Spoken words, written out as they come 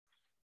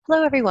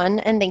Hello, everyone,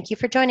 and thank you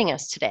for joining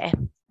us today.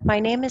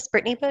 My name is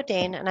Brittany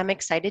Bodane, and I'm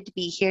excited to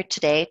be here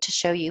today to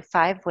show you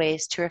 5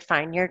 ways to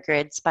refine your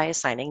grids by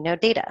assigning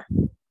NoData.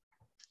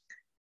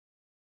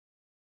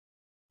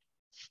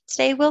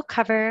 Today, we'll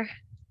cover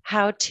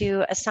how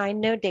to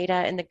assign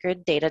NoData in the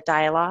grid data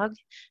dialog.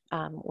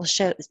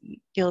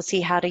 You'll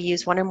see how to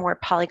use one or more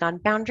polygon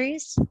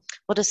boundaries.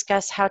 We'll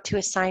discuss how to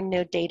assign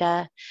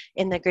NoData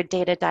in the grid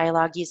data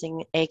dialog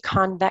using a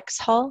convex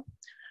hull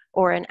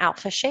or an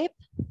alpha shape.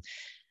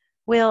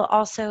 We'll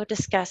also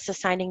discuss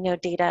assigning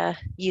NoData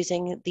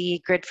using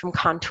the grid from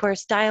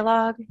contours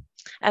dialog,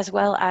 as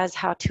well as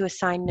how to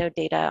assign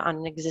NoData on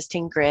an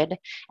existing grid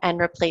and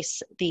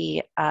replace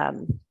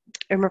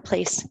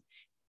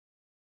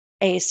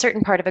a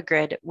certain part of a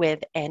grid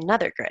with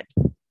another grid.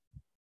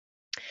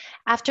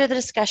 After the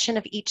discussion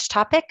of each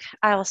topic,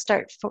 I'll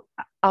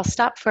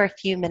stop for a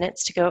few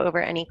minutes to go over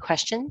any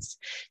questions.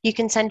 You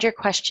can send your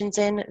questions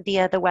in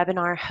via the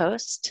webinar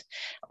host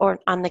or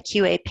on the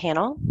QA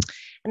panel,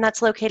 and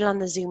that's located on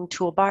the Zoom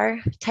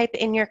toolbar. Type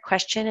in your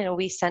question and it will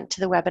be sent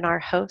to the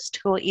webinar host,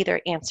 who will either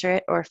answer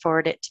it or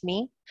forward it to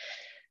me.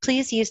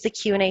 Please use the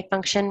Q&A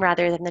function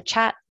rather than the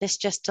chat. This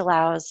just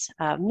allows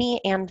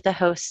me and the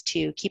host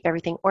to keep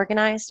everything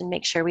organized and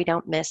make sure we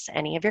don't miss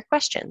any of your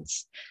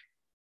questions.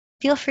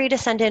 Feel free to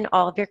send in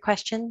all of your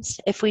questions.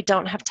 If we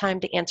don't have time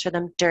to answer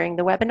them during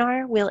the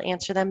webinar, we'll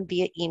answer them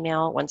via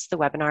email once the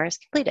webinar is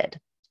completed.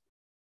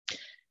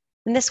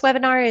 And this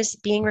webinar is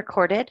being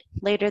recorded.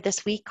 Later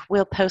this week,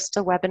 we'll post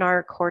a webinar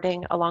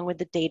recording along with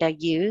the data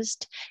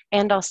used,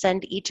 and I'll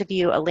send each of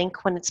you a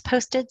link when it's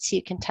posted so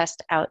you can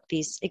test out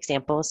these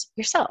examples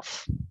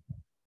yourself.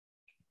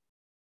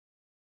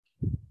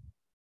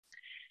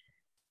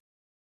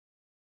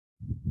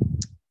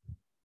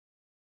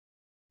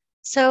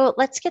 So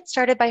let's get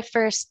started by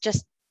first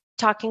just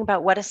talking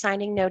about what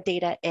assigning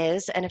NoData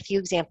is and a few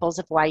examples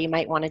of why you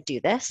might want to do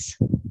this.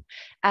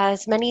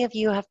 As many of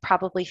you have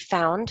probably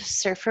found,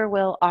 Surfer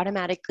will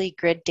automatically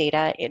grid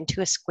data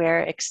into a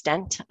square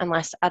extent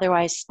unless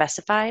otherwise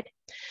specified.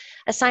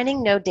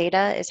 Assigning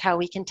NoData is how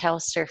we can tell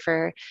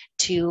Surfer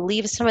to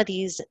leave some of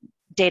these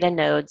data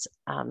nodes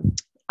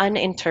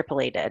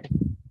uninterpolated.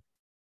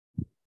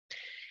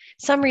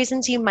 Some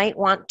reasons you might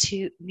want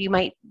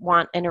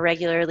an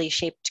irregularly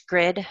shaped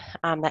grid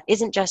that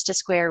isn't just a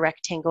square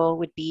rectangle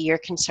would be you're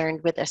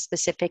concerned with a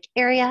specific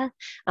area,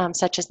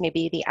 such as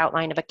maybe the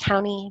outline of a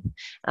county.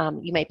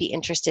 You might be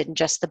interested in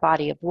just the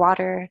body of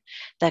water,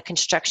 the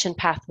construction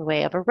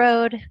pathway of a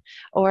road,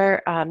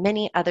 or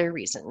many other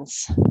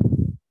reasons.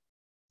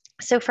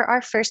 So for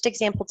our first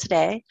example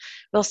today,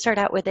 we'll start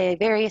out with a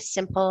very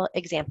simple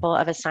example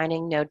of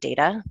assigning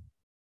NoData.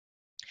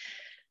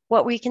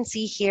 What we can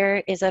see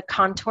here is a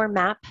contour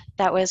map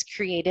that was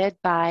created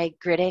by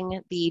gridding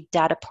the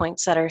data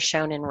points that are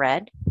shown in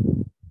red.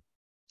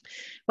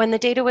 When the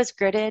data was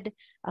gridded,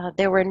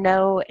 there were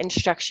no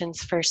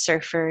instructions for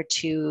Surfer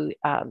to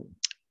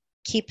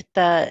keep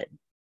the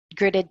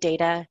gridded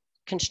data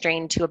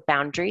constrained to a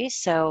boundary,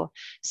 so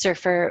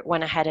Surfer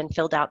went ahead and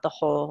filled out the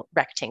whole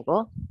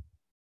rectangle.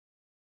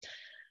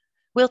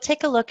 We'll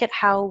take a look at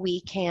how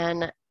we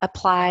can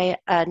apply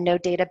a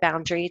NoData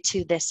boundary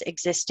to this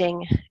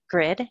existing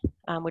grid,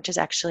 which is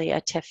actually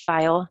a TIFF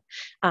file,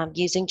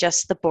 using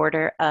just the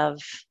border of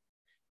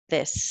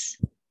this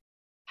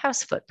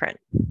house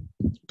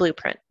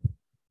blueprint.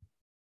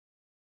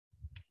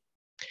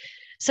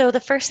 So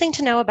the first thing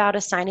to know about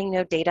assigning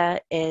NoData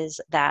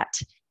is that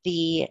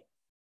the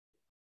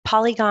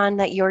polygon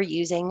that you're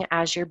using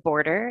as your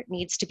border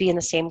needs to be in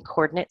the same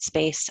coordinate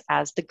space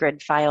as the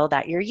grid file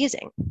that you're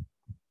using.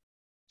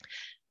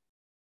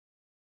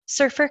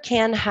 Surfer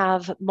can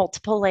have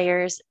multiple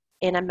layers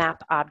in a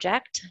map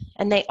object,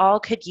 and they all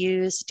could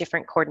use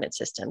different coordinate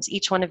systems.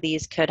 Each one of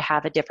these could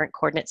have a different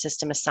coordinate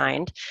system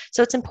assigned.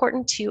 So it's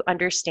important to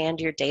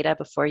understand your data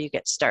before you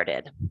get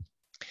started.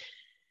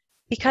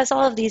 Because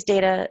all of these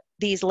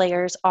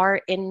layers are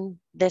in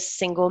this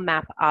single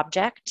map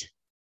object,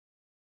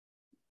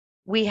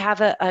 we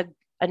have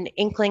an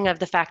inkling of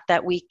the fact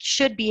that we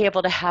should be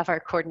able to have our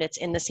coordinates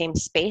in the same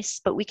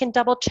space, but we can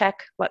double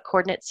check what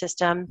coordinate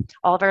system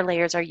all of our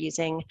layers are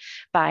using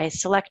by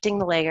selecting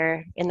the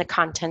layer in the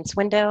contents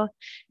window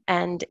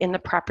and in the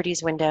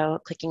properties window,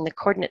 clicking the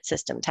coordinate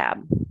system tab.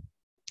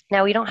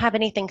 Now we don't have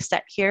anything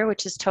set here,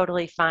 which is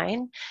totally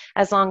fine.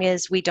 As long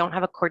as we don't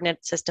have a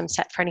coordinate system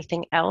set for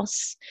anything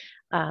else,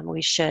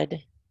 we should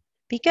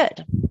be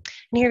good.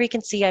 And here we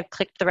can see I've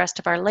clicked the rest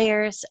of our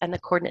layers, and the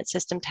coordinate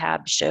system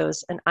tab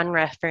shows an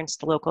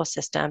unreferenced local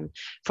system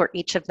for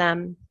each of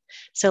them.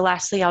 So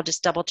lastly, I'll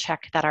just double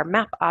check that our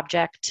map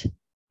object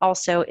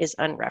also is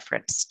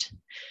unreferenced.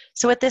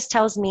 So what this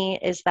tells me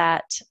is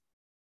that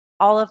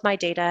all of my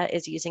data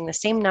is using the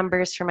same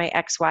numbers for my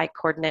XY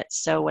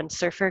coordinates. So when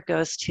Surfer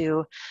goes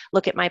to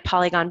look at my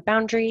polygon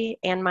boundary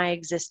and my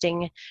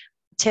existing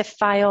TIFF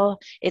file,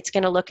 it's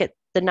going to look at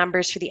the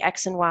numbers for the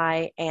X and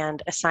Y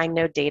and assign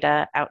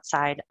NoData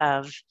outside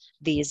of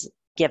these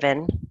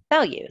given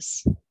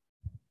values.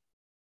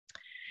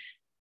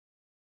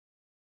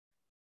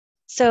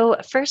 So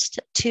first,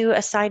 to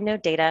assign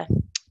NoData,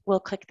 we'll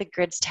click the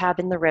Grids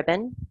tab in the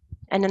ribbon,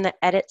 and in the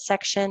Edit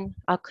section,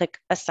 I'll click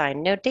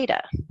Assign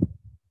NoData.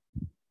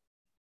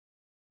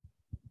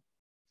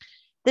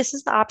 This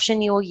is the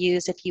option you will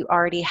use if you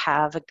already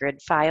have a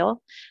grid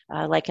file,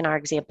 like in our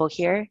example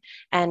here.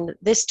 And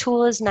this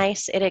tool is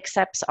nice. It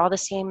accepts all the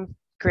same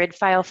grid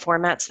file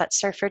formats that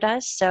Surfer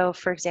does. So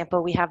for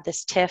example, we have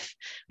this TIFF.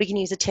 We can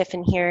use a TIFF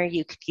in here.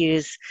 You could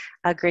use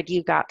a grid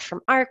you got from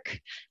ARC.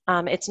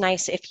 It's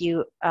nice if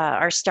you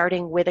are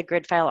starting with a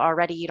grid file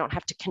already. You don't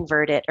have to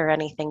convert it or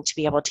anything to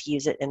be able to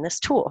use it in this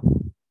tool.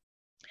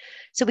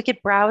 So we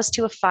could browse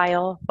to a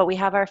file, but we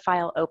have our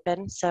file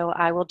open. So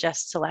I will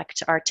just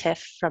select our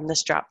TIFF from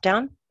this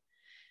dropdown.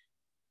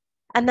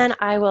 And then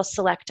I will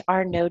select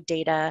our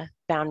NoData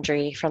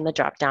boundary from the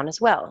dropdown as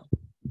well.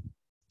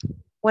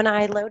 When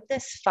I load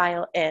this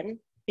file in,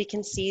 we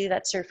can see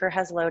that Surfer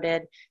has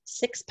loaded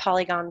 6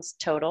 polygons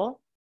total.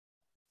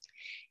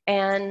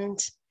 And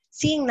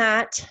seeing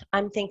that,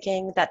 I'm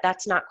thinking that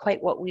that's not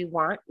quite what we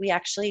want. We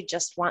actually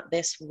just want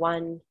this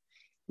one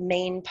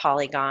main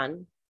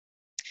polygon.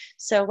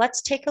 So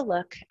let's take a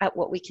look at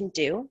what we can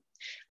do.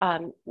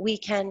 We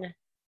can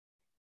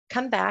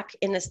come back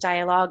in this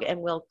dialog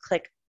and we'll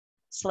click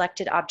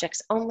selected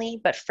objects only,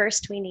 but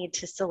first we need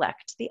to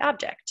select the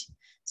object.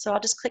 So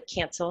I'll just click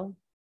cancel,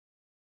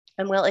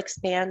 and we'll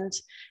expand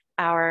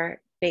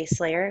our base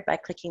layer by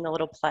clicking the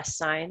little plus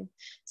sign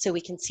so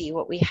we can see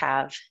what we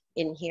have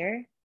in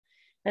here.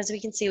 As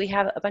we can see, we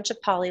have a bunch of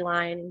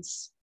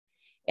polylines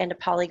and a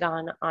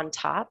polygon on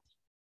top.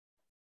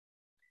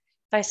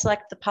 If I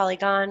select the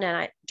polygon and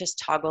I just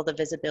toggle the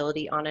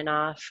visibility on and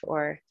off,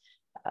 or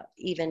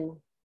even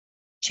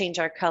change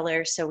our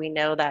color so we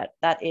know that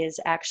that is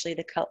actually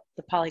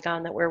the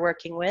polygon that we're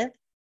working with,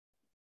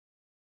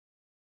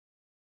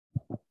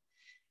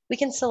 we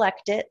can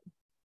select it,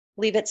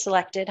 leave it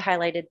selected,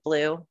 highlighted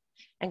blue,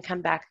 and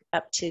come back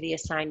up to the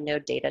Assign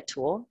NoData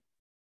tool.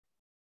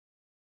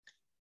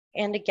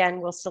 And again,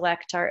 we'll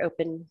select our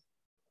open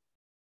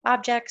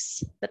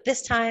objects, but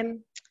this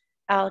time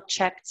I'll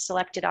check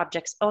selected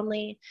objects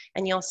only,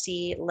 and you'll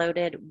see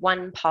loaded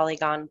 1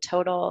 polygon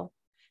total.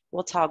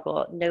 We'll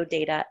toggle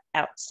NoData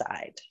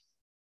outside.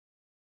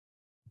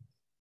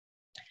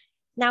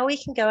 Now we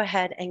can go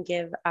ahead and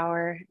give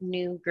our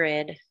new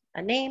grid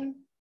a name.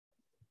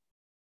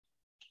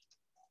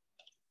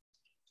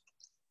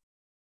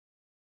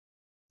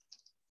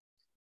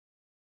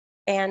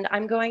 And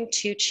I'm going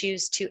to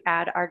choose to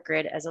add our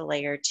grid as a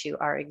layer to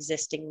our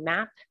existing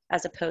map,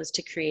 as opposed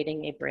to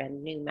creating a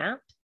brand new map.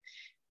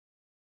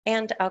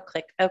 And I'll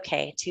click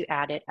OK to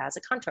add it as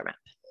a contour map.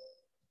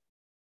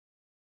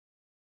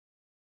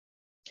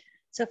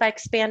 So if I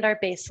expand our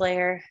base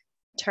layer,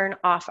 turn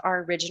off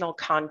our original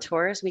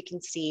contours, we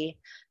can see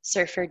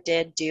Surfer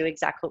did do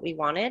exactly what we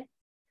wanted.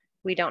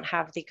 We don't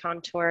have the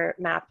contour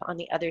map on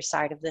the other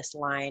side of this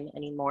line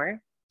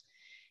anymore.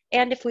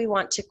 And if we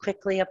want to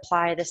quickly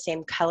apply the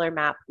same color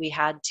map we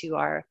had to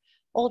our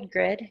old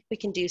grid, we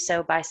can do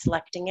so by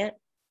selecting it,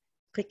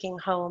 clicking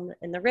home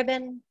in the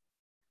ribbon,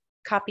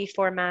 copy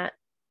format,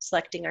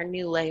 selecting our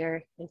new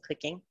layer, and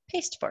clicking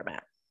paste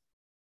format.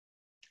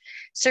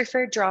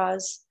 Surfer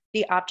draws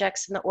the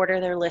objects in the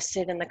order they're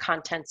listed in the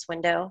contents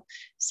window.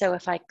 So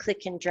if I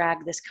click and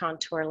drag this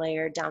contour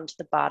layer down to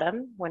the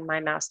bottom, when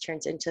my mouse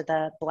turns into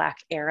the black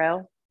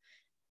arrow,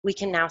 we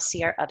can now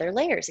see our other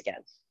layers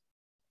again.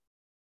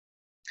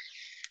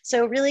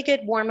 So really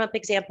good warm-up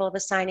example of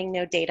assigning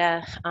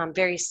NoData.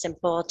 Very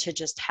simple to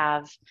just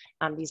have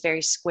these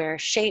very square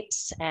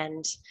shapes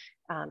and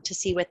to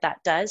see what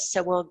that does.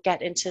 So we'll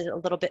get into a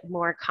little bit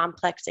more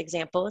complex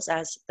examples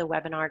as the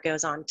webinar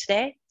goes on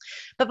today.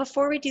 But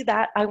before we do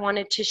that, I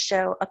wanted to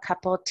show a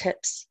couple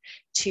tips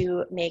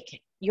to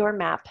make your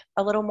map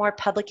a little more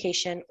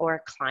publication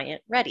or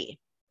client ready.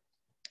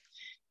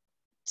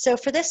 So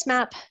for this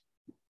map,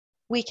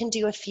 we can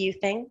do a few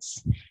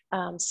things,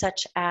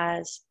 such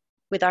as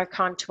with our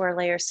contour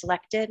layer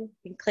selected,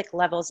 we can click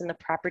levels in the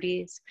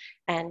properties,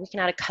 and we can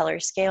add a color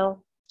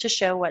scale to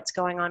show what's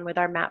going on with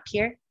our map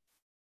here.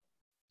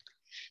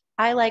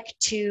 I like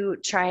to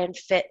try and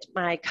fit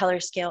my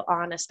color scale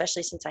on,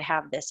 especially since I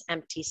have this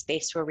empty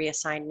space where we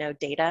assign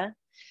NoData.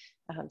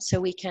 So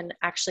we can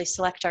actually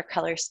select our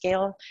color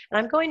scale, and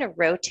I'm going to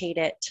rotate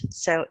it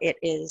so it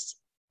is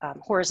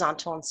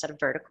horizontal instead of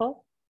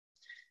vertical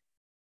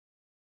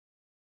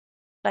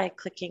by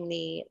clicking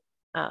the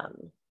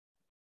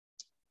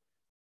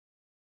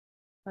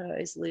I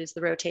always lose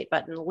the rotate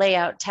button,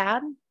 layout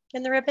tab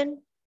in the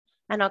ribbon,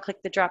 and I'll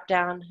click the drop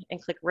down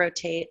and click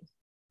rotate.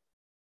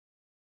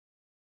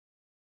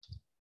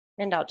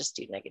 And I'll just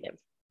do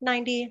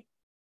 -90.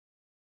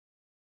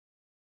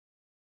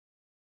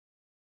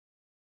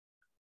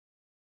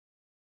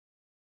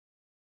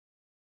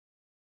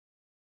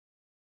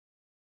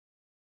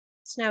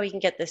 So now we can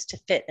get this to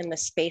fit in the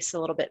space a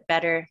little bit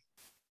better.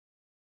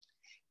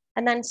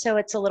 And then so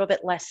it's a little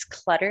bit less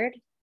cluttered,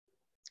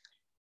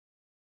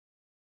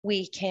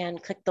 we can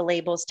click the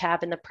labels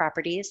tab in the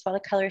properties while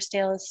the color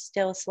scale is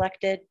still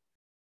selected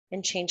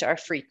and change our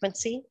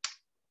frequency.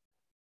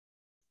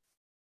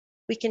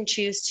 We can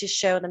choose to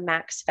show the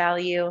max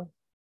value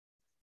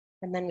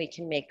And then we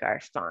can make our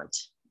font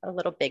a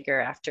little bigger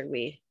after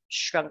we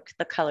shrunk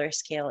the color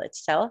scale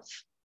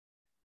itself.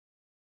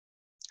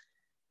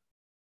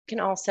 You can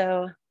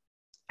also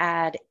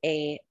add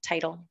a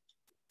title.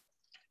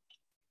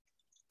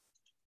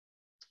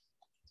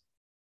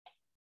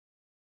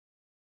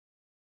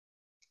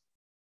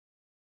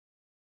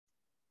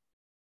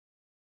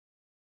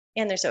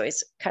 And there's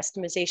always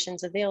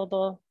customizations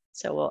available.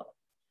 So we'll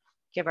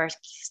give our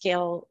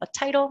scale a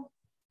title.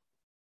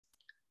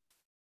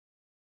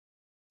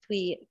 If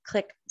we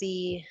click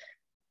the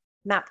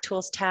Map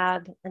Tools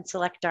tab and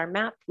select our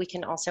map, we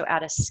can also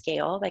add a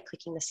scale by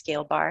clicking the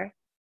scale bar.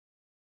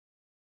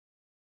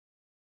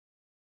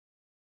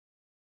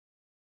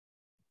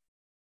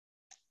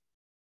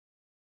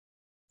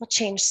 We'll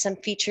change some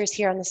features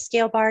here on the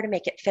scale bar to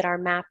make it fit our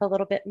map a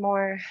little bit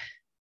more.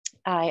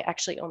 I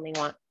actually only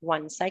want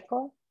one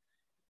cycle,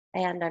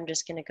 and I'm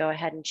just going to go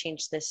ahead and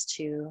change this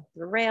to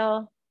the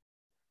rail.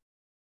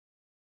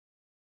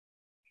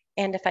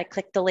 And if I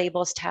click the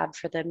labels tab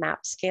for the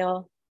map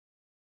scale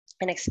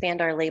and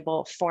expand our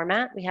label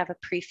format, we have a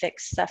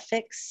prefix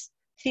suffix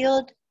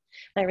field.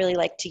 I really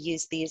like to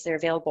use these. They're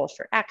available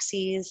for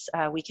axes.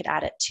 We could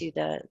add it to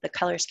the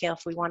color scale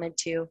if we wanted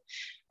to,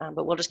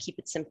 but we'll just keep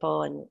it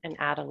simple and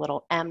add a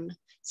little M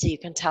so you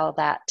can tell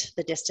that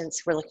the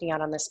distance we're looking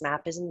at on this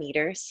map is in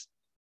meters.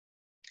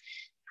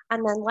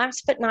 And then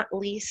last but not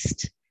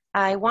least,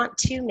 I want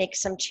to make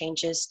some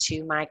changes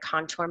to my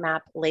contour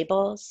map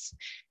labels.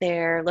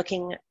 They're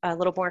looking a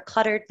little more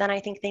cluttered than I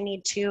think they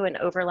need to and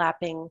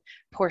overlapping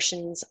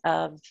portions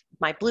of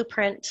my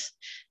blueprint.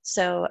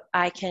 So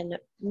I can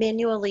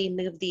manually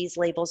move these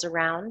labels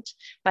around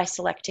by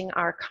selecting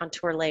our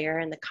contour layer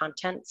in the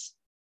contents.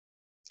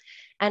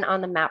 And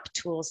on the Map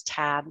Tools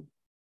tab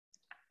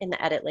in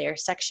the Edit Layer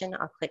section,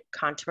 I'll click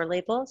Contour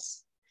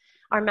Labels.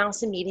 Our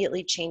mouse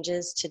immediately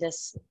changes to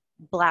this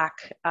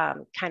black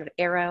kind of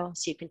arrow,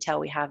 so you can tell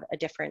we have a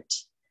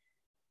different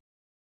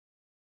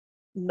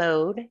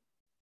mode.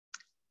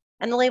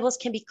 And the labels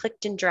can be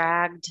clicked and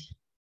dragged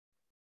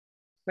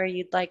where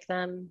you'd like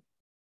them.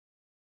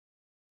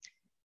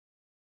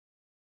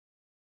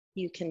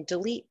 You can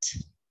delete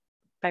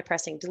by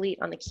pressing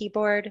delete on the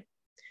keyboard.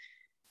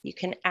 You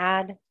can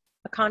add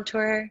a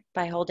contour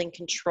by holding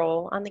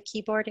Control on the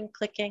keyboard and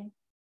clicking.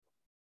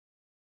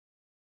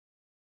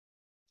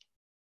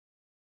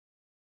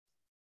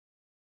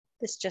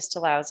 This just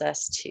allows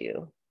us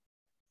to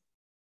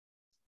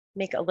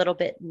make a little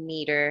bit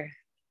neater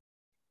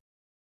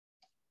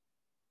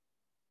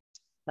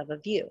of a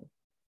view.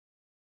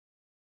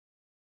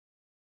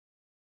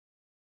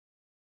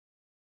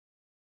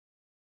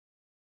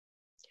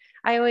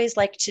 I always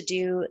like to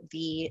do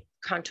the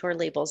contour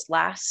labels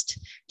last,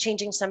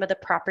 changing some of the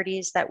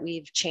properties that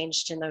we've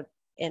changed in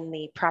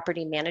the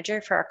property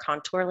manager for our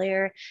contour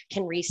layer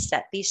can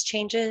reset these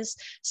changes.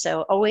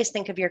 So always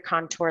think of your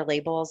contour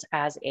labels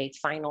as a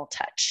final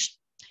touch.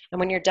 And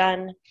when you're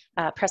done,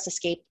 press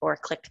escape or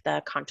click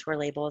the contour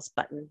labels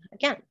button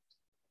again,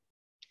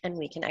 and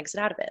we can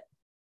exit out of it.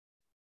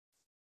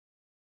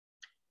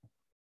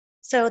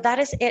 So that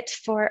is it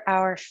for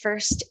our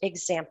first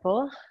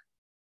example.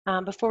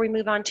 Before we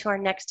move on to our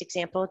next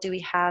example, do we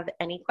have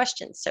any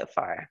questions so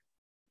far?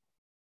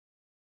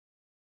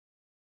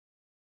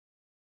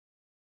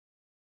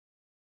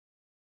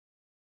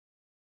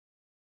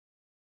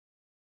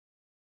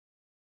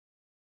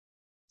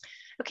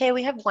 Okay,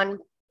 we have one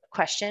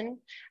question.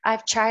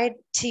 I've tried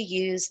to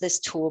use this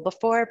tool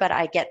before, but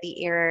I get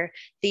the error,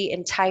 the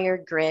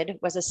entire grid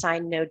was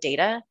assigned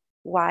NoData.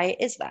 Why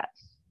is that?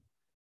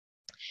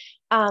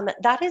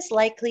 That is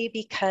likely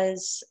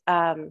because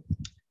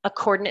a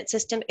coordinate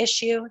system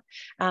issue.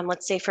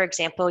 Let's say, for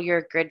example,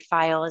 your grid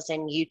file is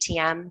in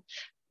UTM,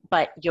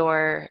 but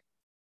your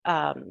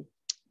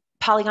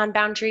polygon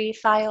boundary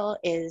file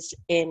is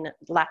in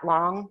lat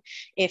long.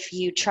 If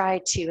you try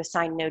to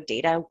assign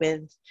NoData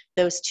with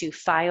those two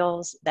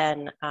files,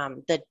 then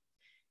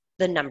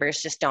the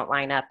numbers just don't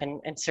line up,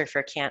 and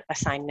Surfer can't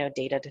assign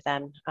NoData to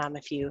them.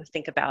 If you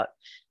think about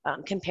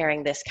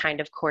comparing this kind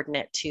of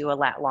coordinate to a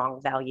lat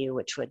long value,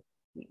 which would,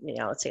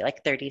 let's say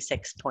like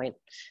 36 point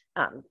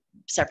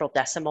several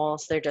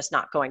decimals, they're just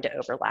not going to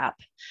overlap.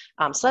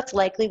 So that's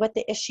likely what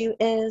the issue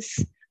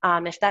is.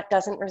 If that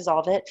doesn't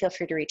resolve it, feel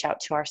free to reach out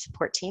to our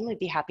support team. We'd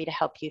be happy to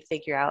help you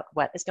figure out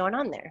what is going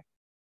on there.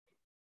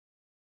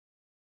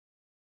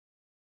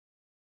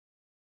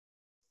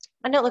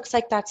 And it looks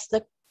like that's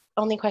the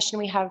only question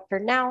we have for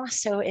now.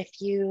 So if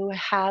you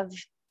have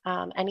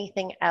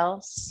anything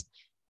else,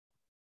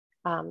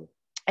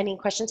 any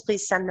questions,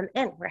 please send them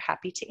in. We're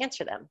happy to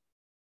answer them.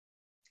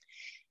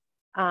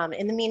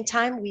 In the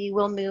meantime, we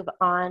will move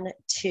on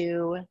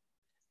to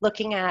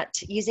looking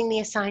at using the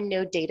Assign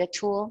NoData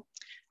tool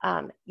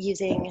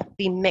using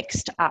the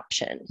mixed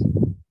option.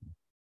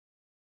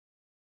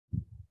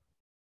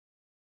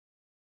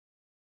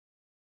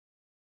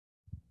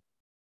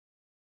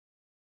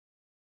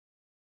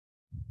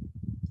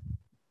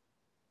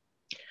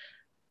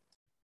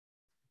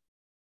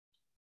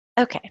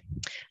 Okay,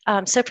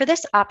 so for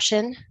this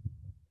option,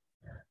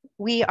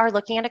 we are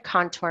looking at a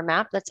contour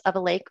map that's of a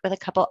lake with a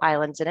couple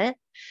islands in it.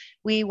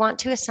 We want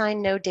to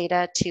assign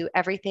NoData to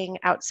everything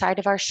outside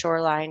of our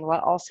shoreline while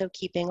also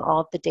keeping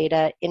all of the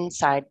data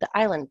inside the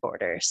island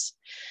borders.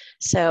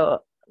 So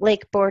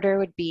lake border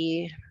would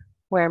be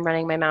where I'm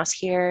running my mouse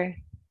here,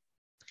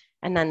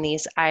 and then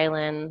these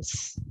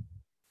islands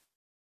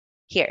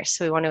here.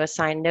 So we want to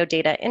assign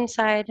NoData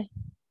inside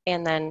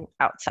and then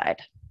outside.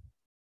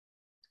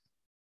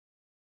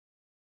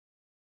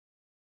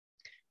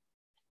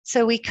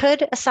 So we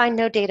could assign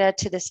NoData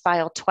to this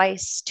file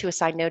twice to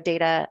assign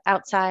NoData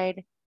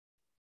outside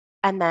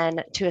and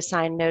then to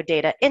assign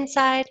NoData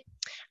inside,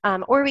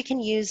 or we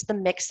can use the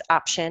mix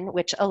option,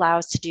 which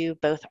allows to do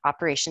both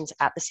operations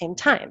at the same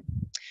time.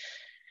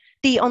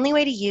 The only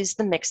way to use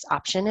the mixed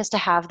option is to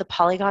have the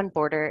polygon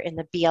border in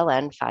the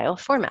BLN file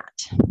format.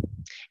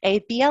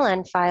 A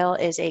BLN file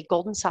is a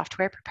Golden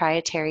Software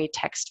proprietary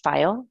text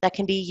file that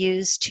can be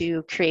used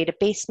to create a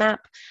base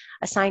map,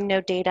 assign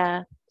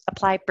NoData,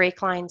 apply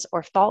breaklines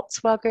or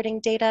faults while gridding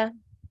data.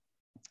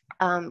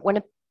 When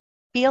a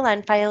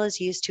BLN file is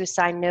used to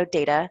assign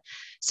NoData,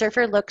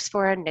 Surfer looks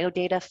for a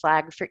NoData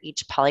flag for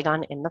each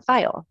polygon in the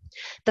file.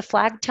 The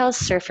flag tells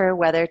Surfer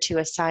whether to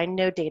assign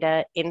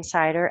NoData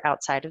inside or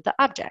outside of the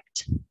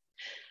object.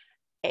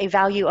 A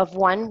value of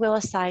 1 will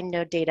assign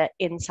NoData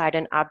inside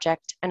an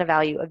object, and a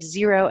value of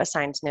 0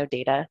 assigns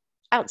NoData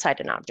outside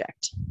an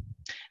object.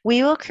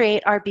 We will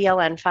create our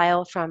BLN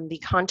file from the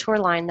contour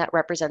line that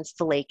represents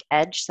the lake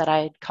edge that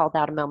I called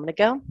out a moment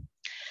ago.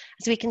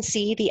 As we can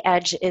see, the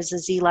edge is the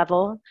Z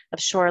level of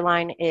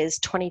shoreline is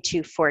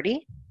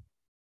 2240.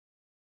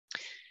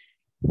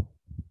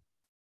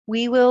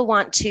 We will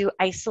want to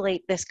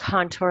isolate this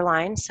contour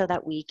line so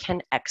that we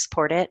can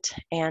export it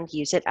and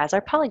use it as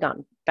our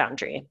polygon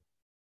boundary.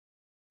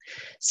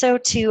 So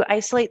to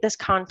isolate this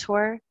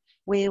contour,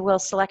 we will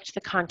select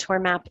the contour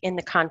map in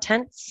the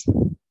contents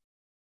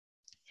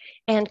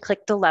and click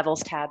the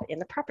Levels tab in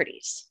the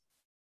Properties.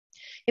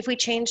 If we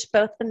change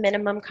both the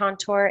minimum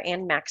contour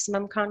and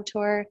maximum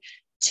contour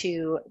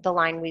to the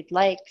line we'd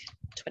like,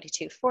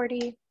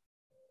 2240,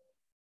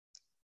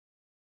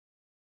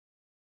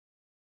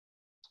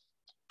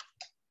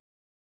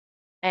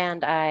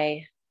 and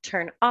I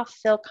turn off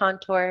fill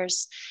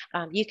contours,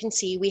 you can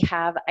see we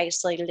have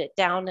isolated it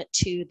down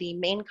to the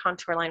main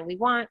contour line we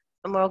want,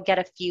 and we'll get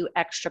a few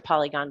extra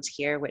polygons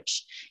here,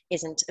 which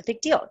isn't a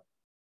big deal.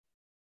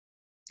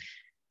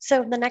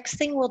 So the next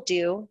thing we'll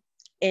do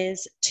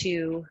is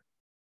to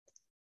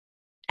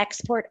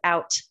export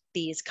out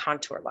these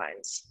contour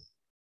lines.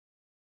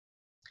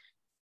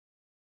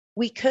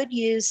 We could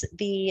use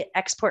the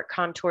Export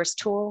Contours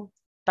tool,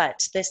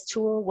 but this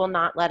tool will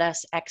not let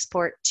us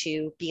export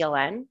to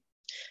BLN.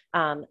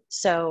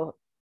 So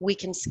we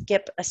can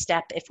skip a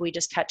step if we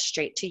just cut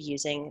straight to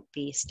using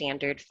the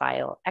standard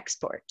file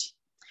export.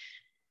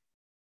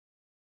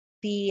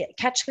 The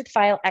catch with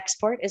file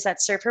export is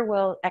that Surfer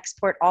will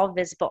export all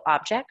visible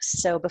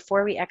objects. So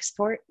before we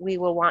export, we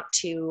will want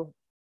to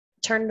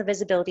turn the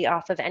visibility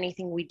off of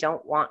anything we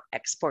don't want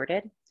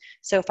exported.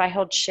 So if I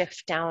hold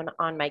Shift down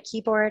on my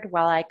keyboard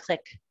while I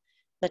click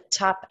the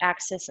top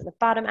axis and the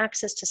bottom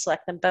axis to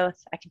select them both,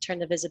 I can turn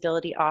the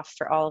visibility off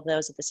for all of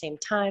those at the same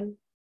time.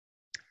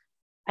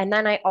 And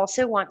then I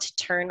also want to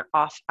turn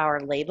off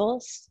our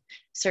labels.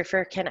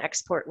 Surfer can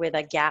export with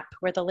a gap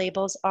where the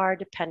labels are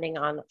depending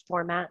on the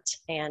format,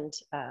 and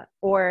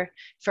or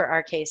for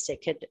our case,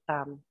 it could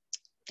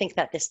think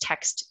that this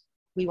text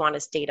we want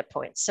as data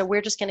points. So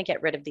we're just going to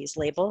get rid of these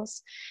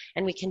labels,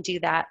 and we can do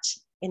that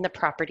in the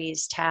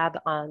Properties tab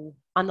on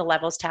the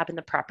Levels tab in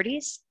the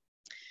Properties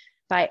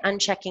by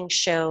unchecking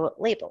Show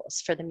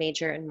Labels for the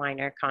major and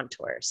minor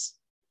contours.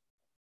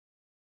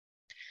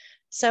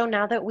 So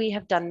now that we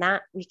have done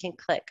that, we can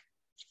click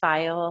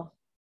File,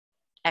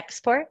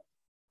 Export.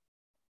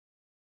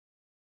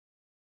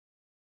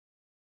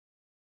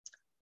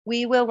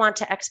 We will want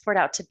to export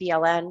out to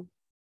BLN,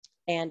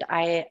 and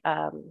I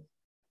am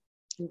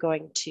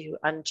going to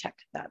uncheck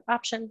that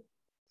option.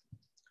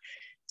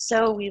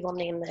 So we will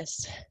name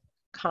this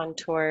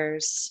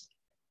Contours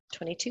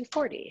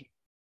 2240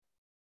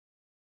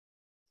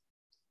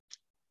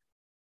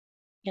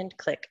 and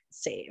click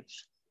Save.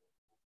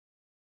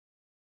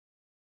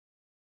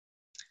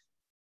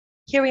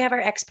 Here we have our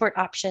export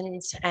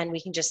options, and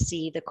we can just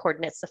see the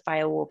coordinates the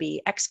file will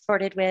be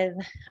exported with.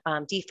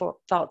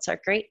 Defaults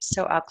are great,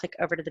 so I'll click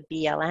over to the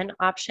BLN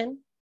option.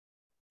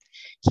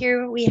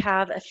 Here we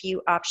have a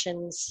few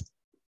options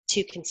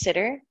to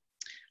consider.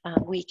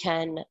 We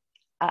can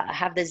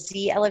have the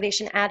Z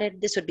elevation added.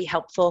 This would be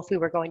helpful if we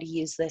were going to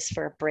use this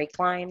for a break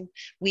line.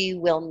 We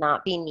will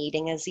not be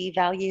needing a Z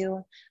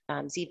value.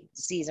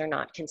 Zs are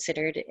not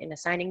considered in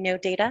assigning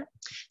NoData,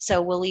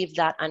 so we'll leave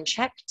that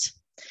unchecked.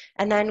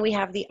 And then we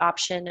have the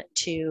option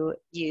to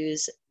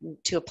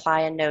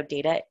apply a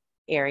NoData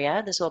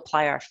area. This will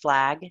apply our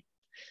flag.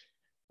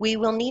 We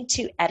will need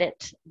to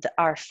edit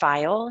our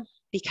file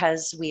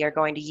because we are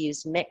going to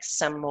use mix.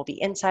 Some will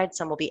be inside,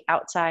 some will be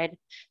outside.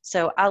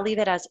 So I'll leave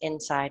it as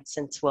inside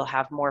since we'll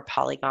have more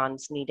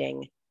polygons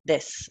needing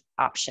this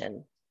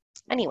option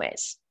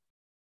anyways.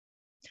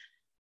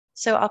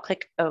 So I'll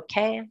click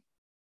OK.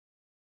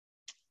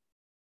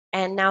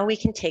 And now we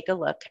can take a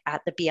look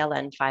at the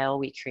BLN file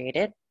we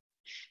created.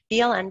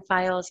 BLN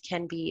files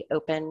can be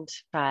opened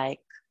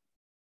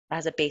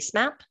as a base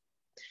map.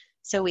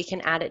 So we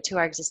can add it to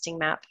our existing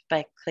map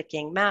by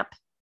clicking Map,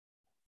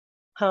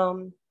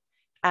 Home,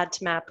 Add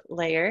to Map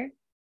Layer,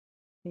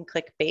 and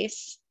click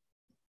Base.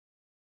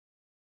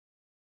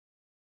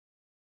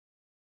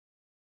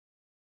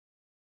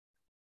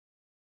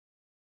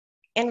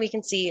 And we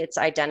can see it's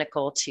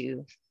identical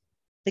to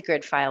the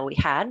grid file we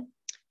had,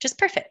 which is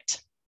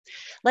perfect.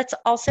 Let's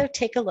also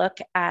take a look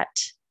at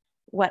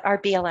what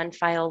our BLN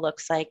file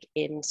looks like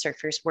in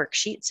Surfer's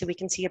worksheet so we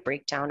can see a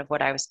breakdown of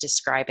what I was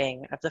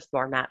describing of the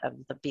format of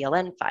the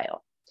BLN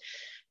file.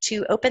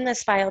 To open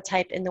this file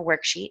type in the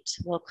worksheet,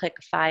 we'll click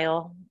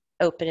File,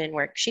 Open in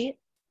Worksheet.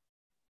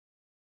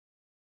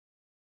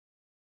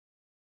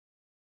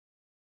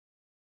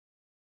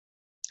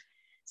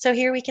 So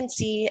here we can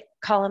see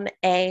column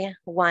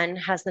A1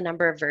 has the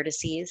number of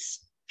vertices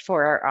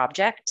for our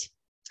object.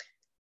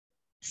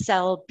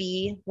 Cell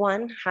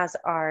B1 has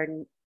our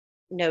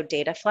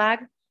NoData flag.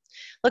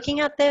 Looking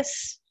at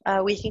this,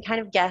 we can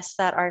kind of guess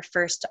that our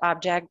first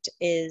object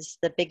is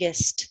the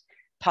biggest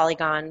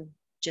polygon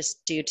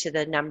just due to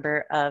the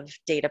number of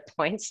data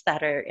points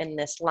that are in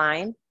this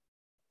line.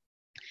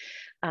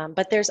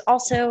 But there's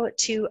also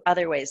two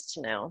other ways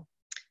to know.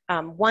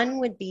 One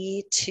would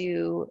be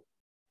to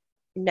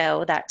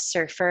know that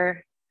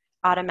Surfer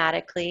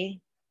automatically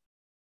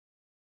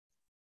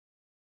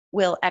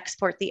will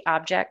export the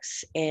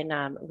objects in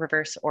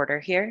reverse order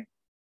here.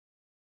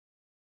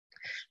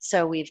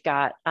 So we've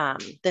got,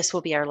 this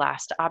will be our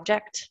last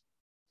object.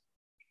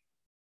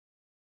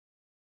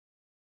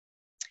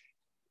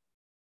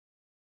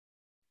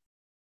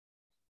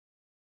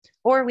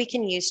 Or we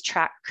can use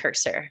track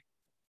cursor.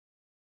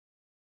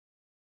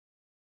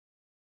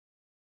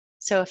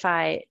 So if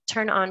I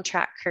turn on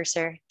track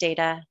cursor,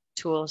 data,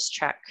 tools,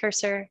 track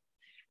cursor,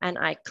 and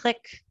I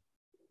click,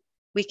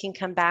 we can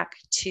come back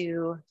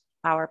to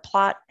our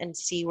plot and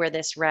see where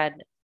this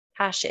red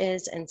hash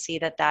is and see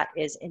that that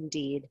is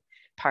indeed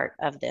part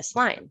of this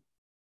line.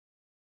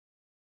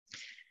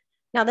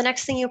 Now, the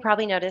next thing you'll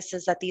probably notice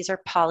is that these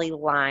are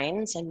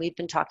polylines, and we've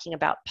been talking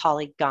about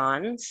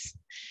polygons.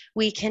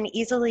 We can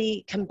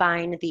easily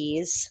combine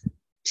these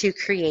to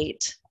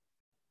create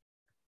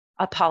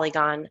a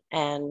polygon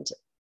and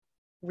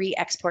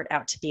re-export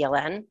out to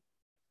BLN.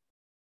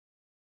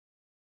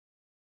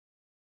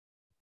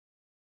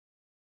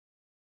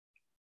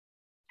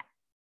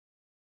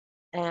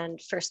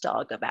 And first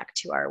I'll go back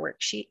to our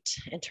worksheet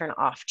and turn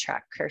off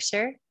track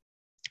cursor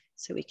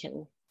so we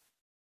can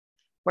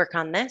work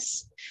on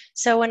this.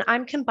 So when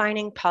I'm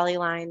combining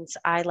polylines,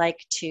 I like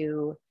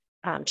to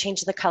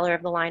change the color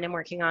of the line I'm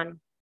working on,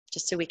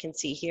 just so we can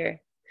see here.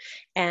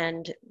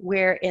 And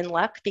we're in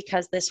luck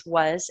because this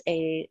was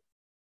a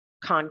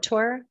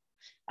contour.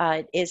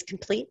 It is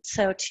complete,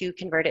 so to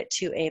convert it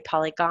to a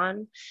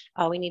polygon,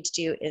 all we need to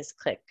do is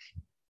click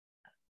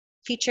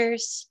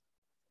Features,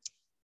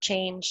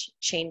 change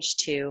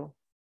to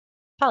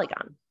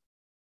polygon.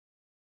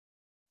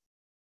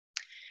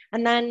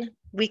 And then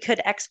we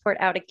could export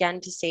out again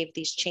to save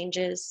these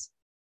changes,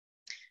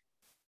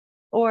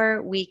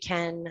 or we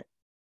can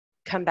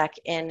come back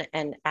in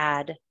and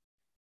add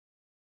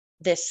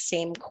this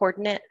same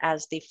coordinate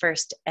as the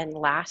first and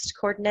last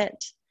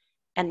coordinate,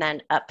 and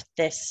then up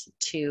this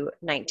to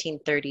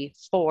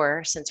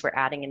 1934 since we're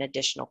adding an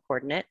additional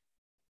coordinate.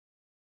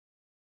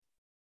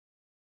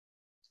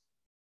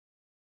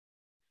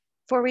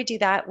 Before we do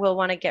that, we'll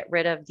want to get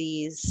rid of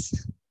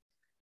these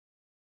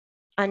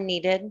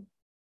unneeded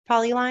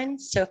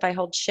polylines. So if I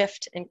hold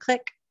Shift and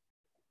click,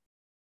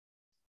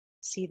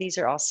 see these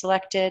are all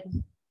selected.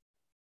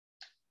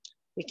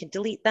 We can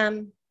delete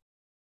them.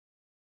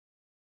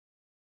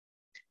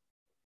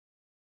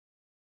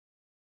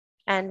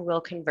 And we'll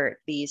convert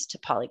these to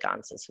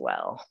polygons as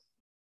well.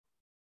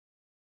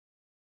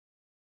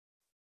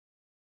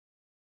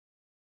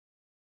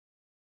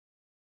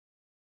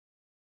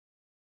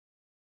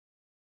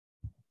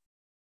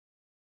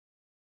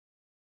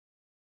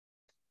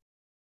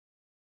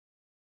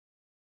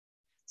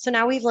 So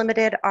now we've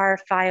limited our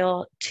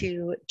file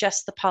to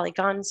just the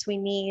polygons we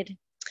need,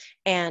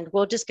 and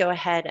we'll just go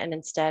ahead and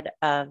instead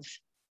of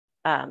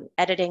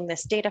editing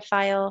this data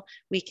file,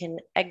 we can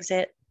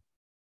exit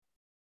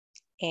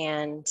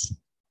and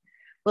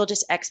we'll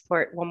just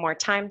export one more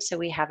time so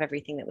we have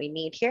everything that we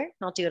need here.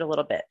 I'll do it a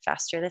little bit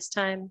faster this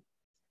time.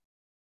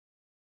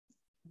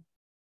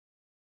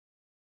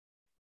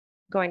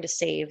 Going to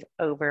save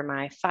over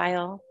my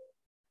file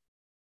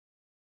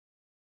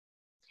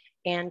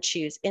and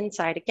choose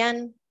Inside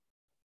again.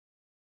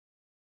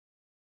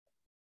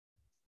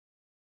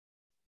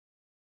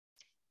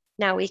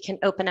 Now we can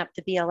open up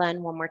the BLN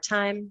one more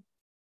time.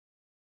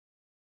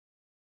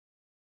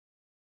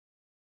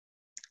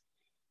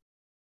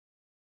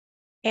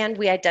 And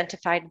we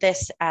identified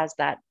this as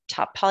that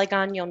top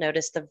polygon, you'll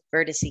notice the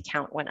vertex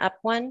count went up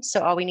 1.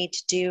 So all we need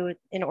to do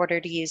in order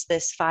to use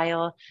this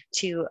file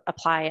to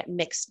apply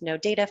mixed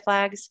NoData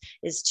flags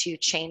is to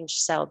change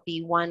cell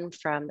B1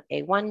 from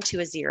a 1 to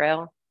a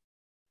 0,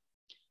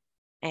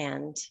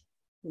 and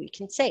we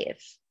can save.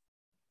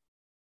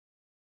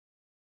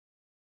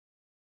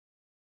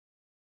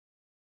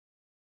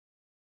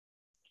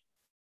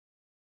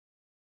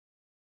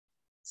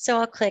 So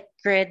I'll click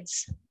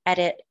Grids,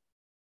 Edit,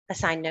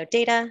 Assign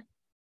NoData.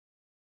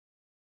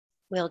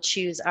 We'll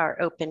choose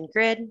our open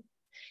grid.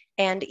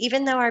 And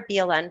even though our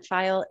BLN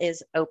file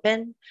is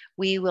open,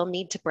 we will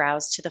need to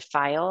browse to the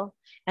file.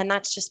 And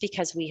that's just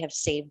because we have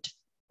saved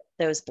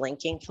those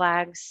blinking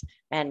flags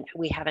and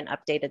we haven't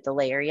updated the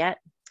layer yet.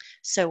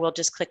 So we'll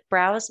just click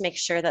Browse, make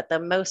sure that the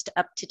most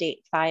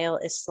up-to-date file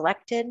is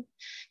selected.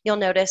 You'll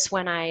notice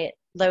when I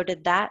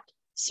loaded that,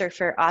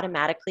 Surfer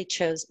automatically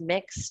chose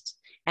Mixed.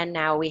 And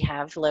now we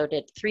have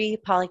loaded 3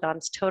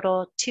 polygons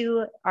total.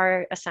 2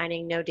 are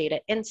assigning NoData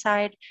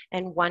inside,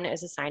 and 1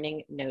 is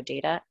assigning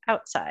NoData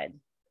outside.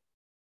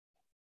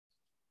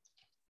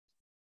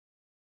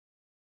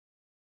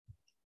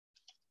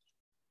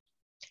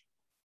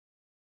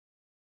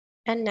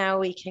 And now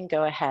we can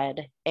go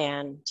ahead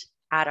and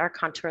add our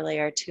contour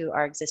layer to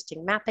our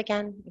existing map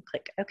again and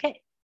click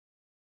OK.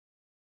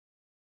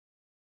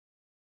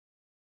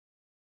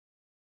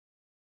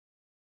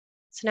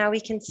 So now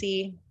we can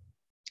see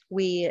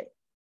we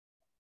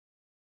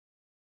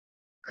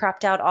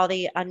cropped out all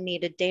the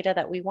unneeded data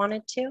that we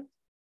wanted to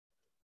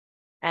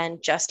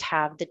and just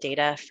have the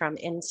data from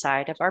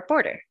inside of our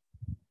border.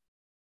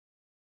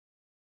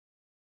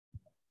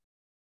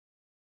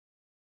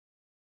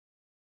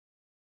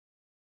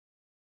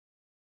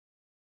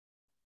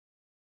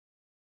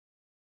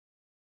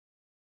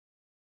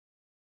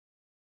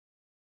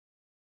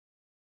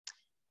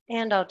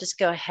 And I'll just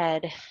go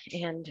ahead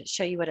and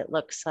show you what it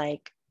looks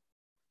like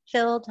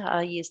filled.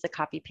 I'll use the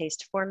copy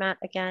paste format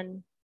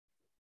again.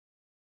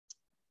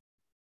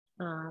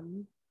 Here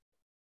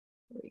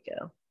we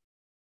go.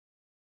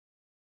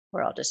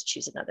 Or I'll just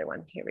choose another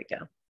one. Here we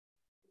go.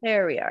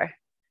 There we are.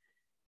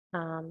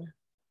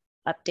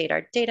 Update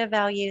our data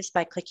values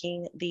by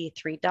clicking the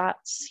 3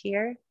 dots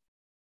here.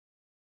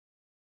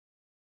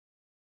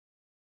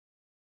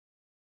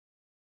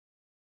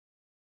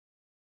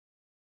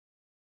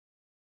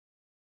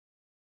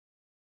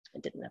 I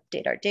didn't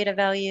update our data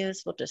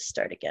values. We'll just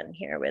start again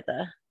here with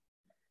a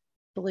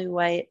blue,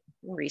 white,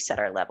 and reset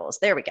our levels.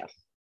 There we go.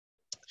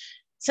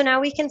 So now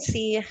we can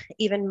see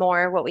even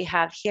more what we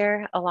have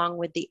here along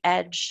with the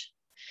edge.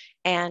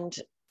 And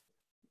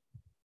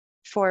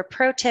for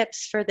pro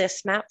tips for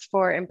this map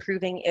for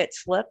improving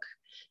its look,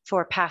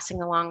 for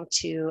passing along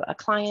to a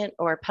client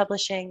or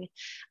publishing,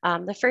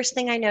 the first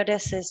thing I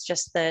notice is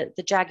just the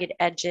jagged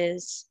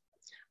edges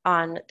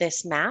on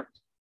this map.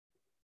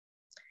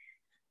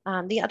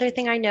 The other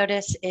thing I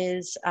notice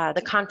is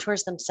the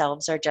contours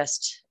themselves are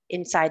just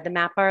inside the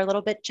map are a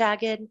little bit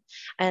jagged.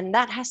 And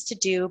that has to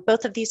do,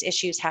 both of these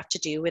issues have to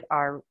do with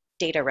our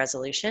data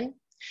resolution.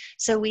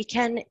 So we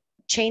can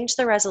change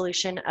the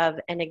resolution of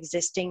an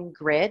existing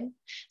grid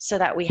so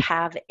that we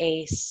have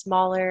a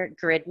smaller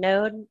grid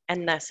node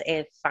and thus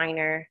a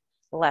finer,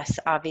 less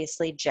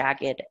obviously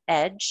jagged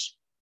edge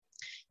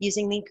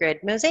using the Grid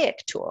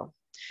Mosaic tool.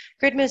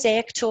 Grid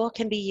Mosaic tool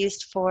can be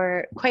used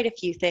for quite a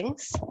few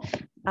things.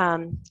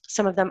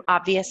 Some of them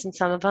obvious and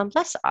some of them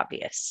less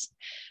obvious.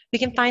 We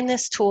can find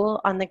this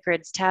tool on the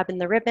Grids tab in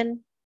the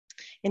ribbon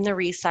in the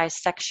Resize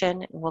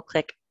section, and we'll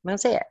click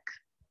Mosaic.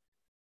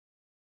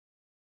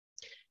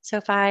 So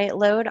if I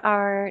load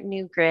our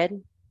new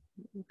grid,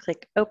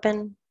 click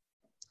Open,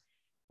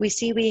 we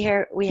see we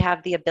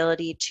have the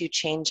ability to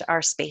change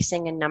our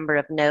spacing and number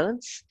of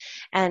nodes.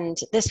 And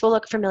this will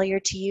look familiar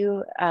to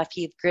you. If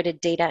you've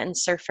gridded data in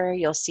Surfer,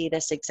 you'll see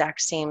this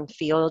exact same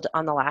field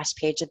on the last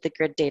page of the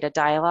grid data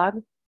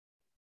dialog.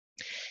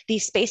 The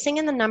spacing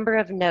and the number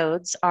of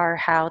nodes are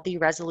how the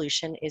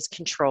resolution is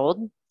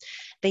controlled.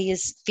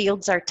 These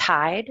fields are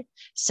tied.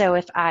 So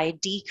if I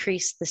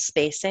decrease the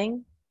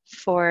spacing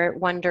for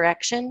one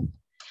direction,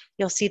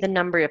 you'll see the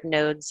number of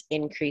nodes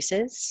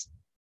increases.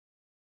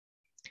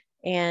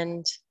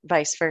 And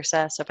vice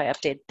versa. So if I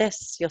update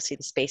this, you'll see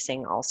the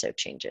spacing also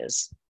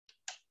changes.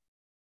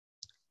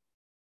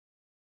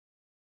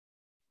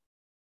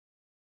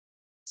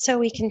 So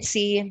we can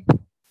see,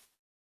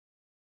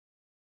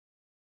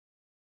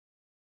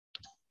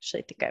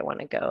 actually I think I want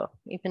to go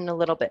even a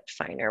little bit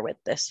finer with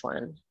this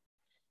one.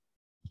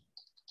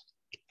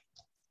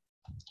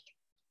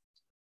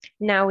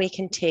 Now we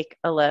can take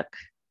a look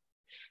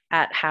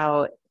at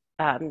how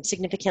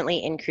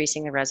significantly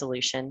increasing the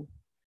resolution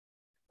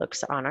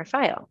looks on our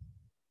file.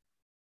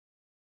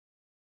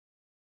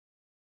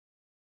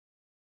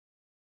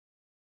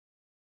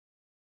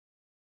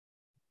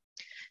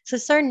 So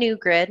this is our new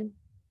grid.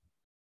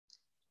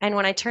 And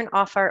when I turn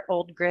off our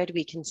old grid,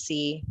 we can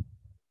see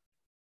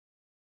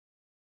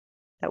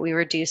that we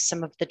reduce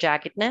some of the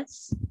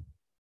jaggedness. We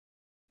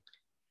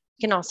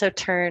can also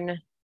turn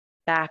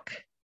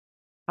back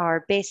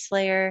our base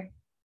layer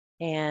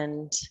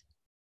and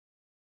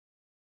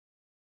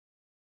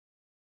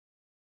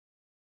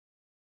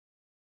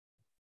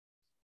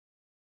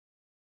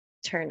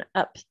turn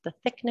up the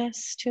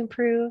thickness to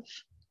improve.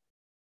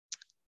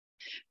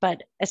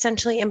 But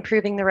essentially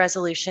improving the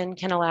resolution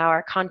can allow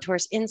our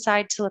contours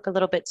inside to look a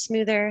little bit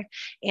smoother,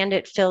 and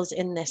it fills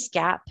in this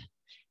gap.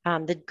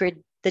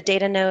 The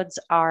data nodes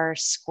are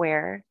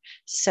square,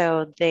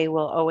 so they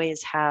will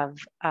always have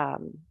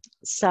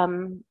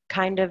some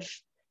kind of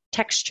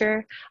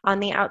texture on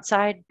the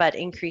outside, but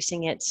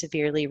increasing it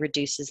severely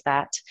reduces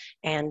that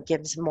and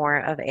gives more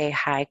of a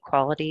high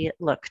quality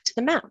look to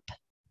the map.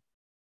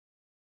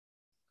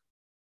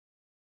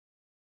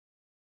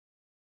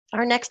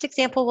 Our next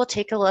example, we'll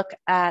take a look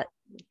at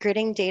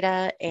gridding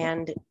data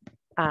and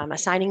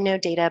assigning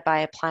NoData by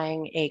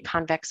applying a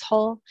convex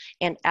hull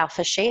and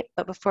alpha shape.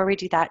 But before we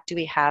do that, do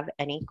we have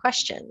any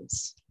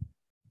questions?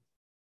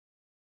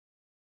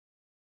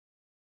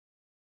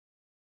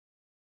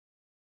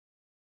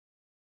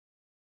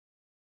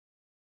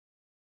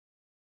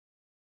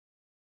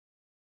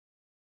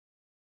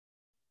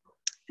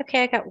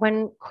 Okay, I got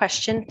one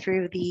question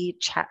through the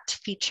chat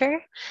feature.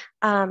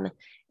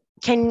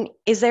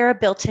 Is there a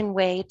built-in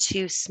way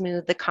to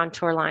smooth the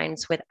contour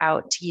lines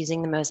without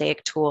using the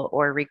mosaic tool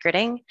or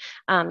regridding?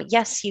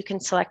 Yes, you can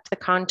select the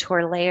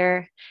contour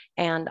layer,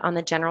 and on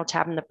the general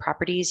tab in the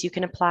properties, you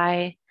can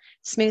apply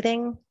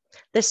smoothing.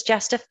 This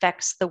just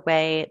affects the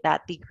way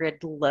that the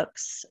grid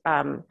looks.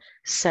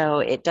 So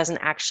it doesn't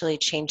actually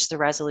change the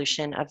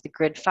resolution of the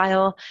grid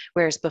file,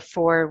 whereas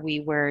before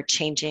we were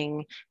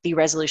changing the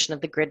resolution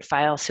of the grid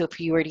file. So if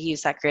you were to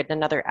use that grid in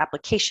another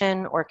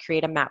application or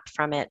create a map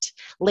from it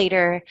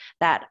later,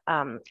 that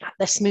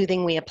the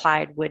smoothing we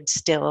applied would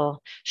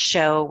still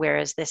show,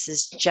 whereas this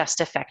is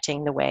just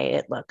affecting the way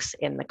it looks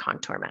in the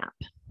contour map.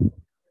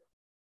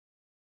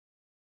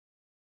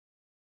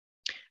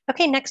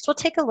 Okay, next we'll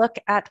take a look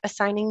at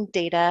assigning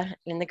data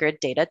in the grid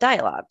data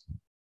dialog.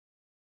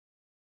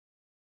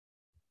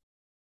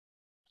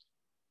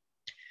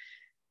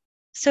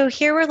 So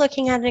here we're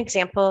looking at an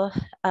example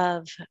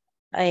of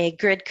a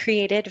grid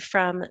created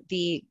from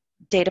the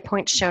data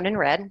points shown in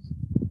red.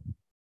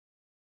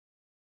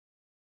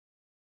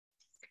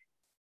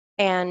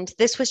 And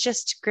this was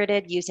just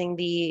gridded using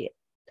the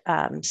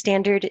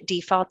standard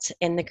defaults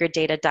in the grid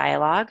data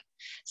dialog.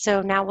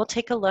 So now we'll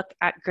take a look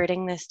at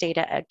gridding this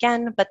data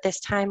again, but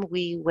this time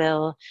we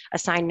will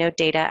assign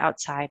NoData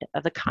outside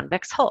of the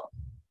convex hull.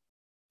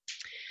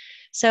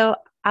 So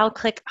I'll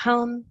click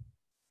Home,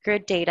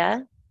 Grid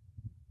Data.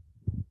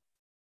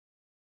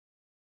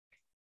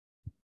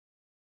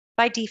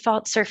 By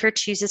default, Surfer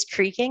chooses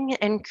kriging,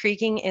 and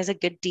kriging is a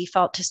good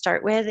default to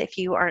start with if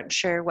you aren't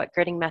sure what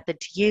gridding method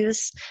to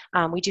use.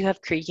 We do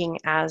have kriging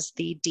as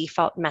the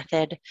default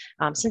method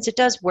since it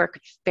does work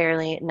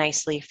fairly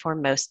nicely for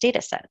most data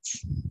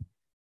sets.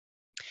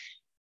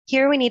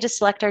 Here we need to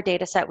select our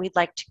data set we'd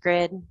like to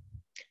grid.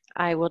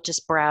 I will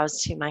just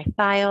browse to my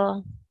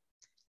file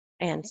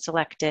and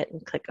select it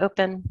and click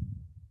Open.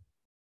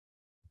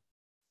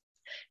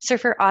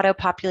 Surfer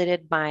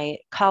auto-populated my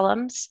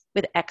columns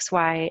with X,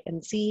 Y,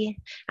 and Z,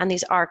 and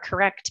these are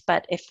correct,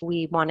 but if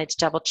we wanted to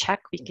double check,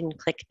 we can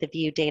click the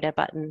View Data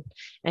button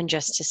and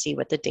just to see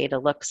what the data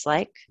looks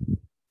like.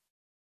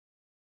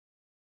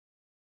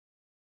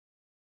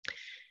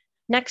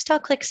 Next, I'll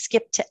click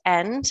Skip to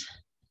End.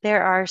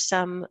 There are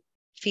some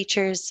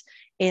features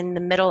in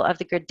the middle of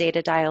the grid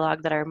data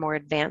dialog that are more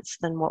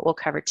advanced than what we'll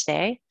cover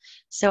today.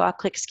 So I'll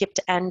click Skip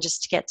to End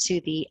just to get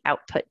to the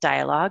output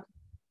dialog.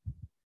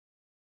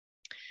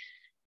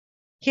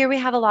 Here we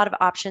have a lot of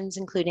options,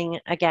 including,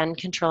 again,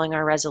 controlling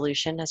our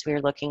resolution as we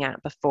were looking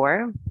at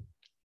before.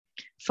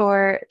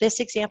 For this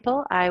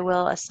example, I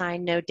will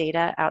assign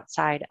NoData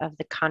outside of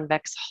the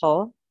convex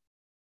hull.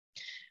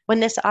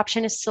 When this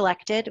option is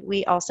selected,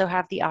 we also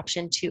have the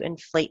option to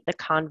inflate the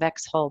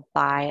convex hull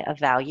by a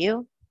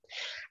value.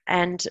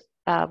 And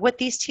what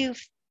these two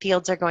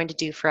fields are going to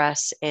do for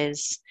us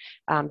is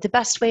the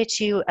best way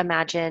to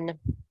imagine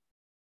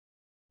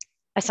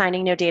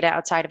assigning NoData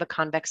outside of a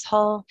convex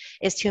hull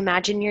is to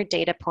imagine your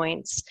data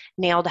points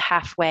nailed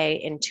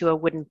halfway into a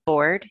wooden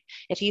board.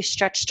 If you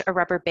stretched a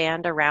rubber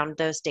band around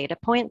those data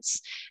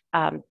points,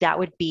 that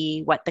would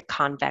be what the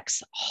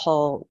convex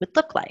hull would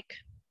look like.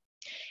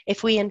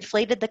 If we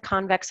inflated the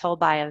convex hull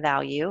by a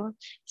value,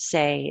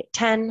 say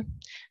 10,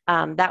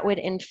 that would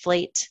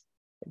inflate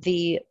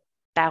the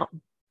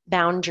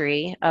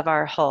boundary of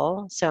our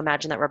hull. So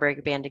imagine that rubber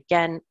band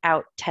again,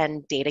 out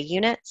 10 data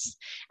units.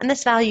 And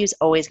this value is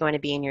always going to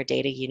be in your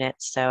data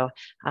units. So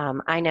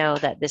I know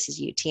that this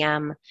is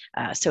UTM,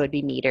 so it'd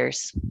be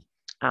meters.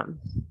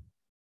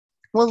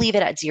 We'll leave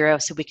it at 0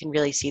 so we can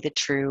really see the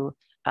true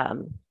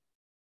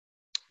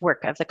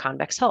work of the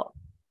convex hull.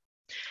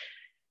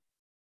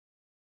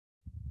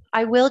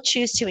 I will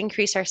choose to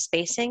increase our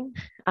spacing.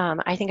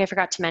 I think I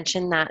forgot to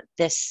mention that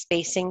this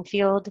spacing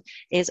field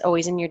is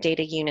always in your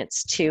data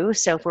units too.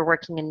 So if we're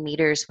working in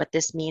meters, what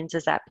this means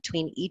is that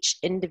between each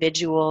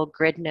individual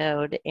grid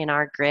node in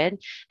our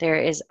grid,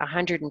 there is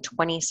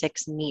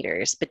 126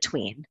 meters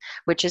between,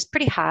 which is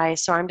pretty high.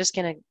 So I'm just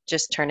gonna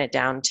turn it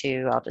down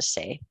to, I'll just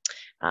say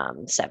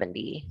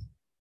 70.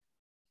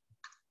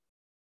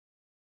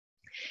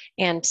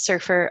 And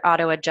Surfer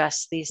auto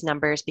adjusts these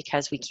numbers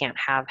because we can't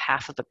have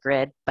half of a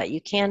grid, but you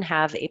can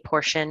have a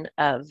portion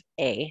of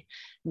a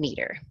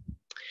meter.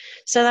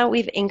 So that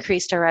we've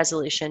increased our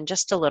resolution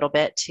just a little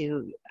bit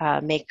to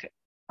make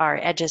our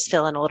edges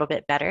fill in a little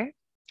bit better.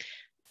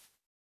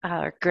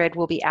 Our grid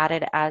will be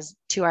added as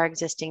to our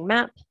existing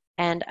map,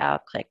 and I'll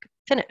click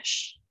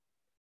Finish.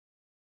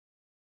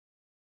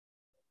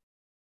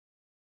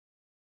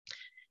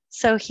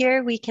 So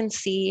here we can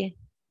see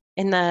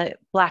in the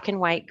black and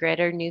white grid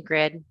or new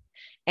grid,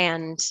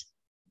 and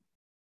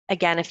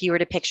again, if you were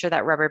to picture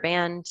that rubber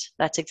band,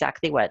 that's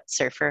exactly what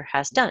Surfer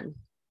has done.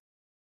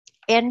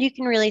 And you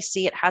can really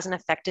see it hasn't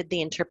affected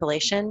the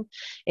interpolation.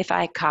 If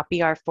I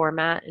copy our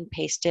format and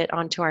paste it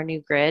onto our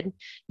new grid,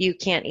 you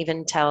can't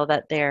even tell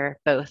that they're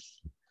both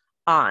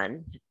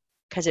on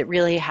because it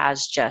really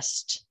has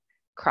just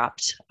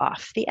cropped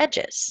off the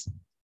edges.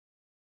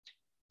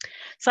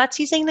 So that's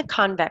using the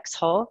convex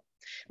hull.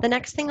 The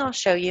next thing I'll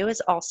show you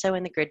is also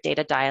in the grid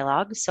data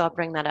dialog. So I'll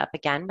bring that up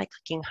again by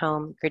clicking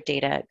Home, Grid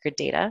Data, Grid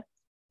Data.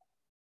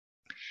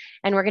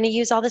 And we're going to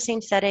use all the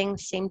same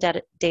settings, same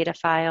data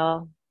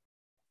file.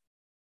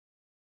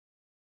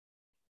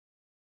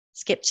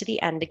 Skip to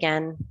the end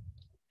again.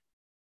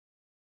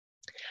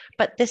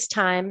 But this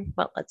time,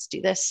 well, let's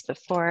do this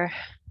before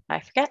I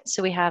forget.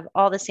 So we have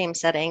all the same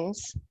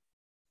settings.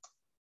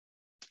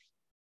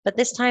 But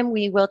this time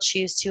we will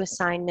choose to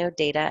assign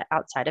NoData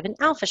outside of an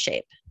alpha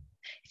shape.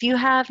 If you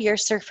have your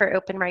Surfer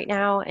open right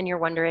now and you're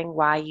wondering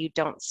why you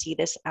don't see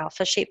this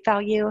alpha shape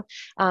value,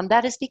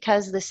 that is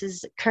because this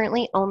is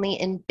currently only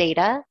in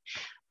beta,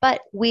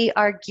 but we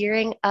are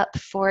gearing up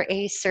for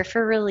a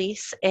Surfer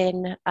release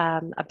in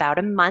about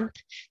a month.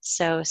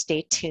 So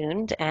stay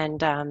tuned and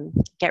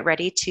get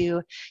ready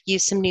to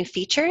use some new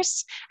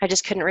features. I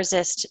just couldn't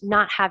resist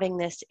not having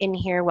this in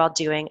here while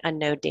doing a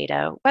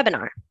NoData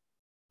webinar.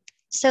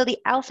 So the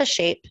alpha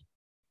shape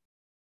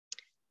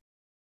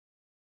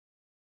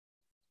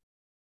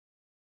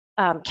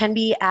can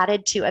be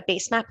added to a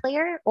base map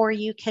layer, or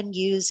you can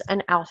use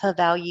an alpha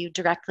value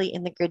directly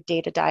in the grid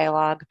data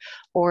dialog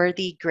or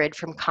the grid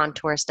from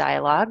contours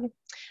dialog.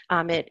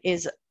 It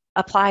is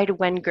applied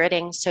when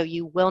gridding, so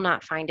you will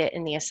not find it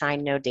in the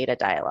Assign NoData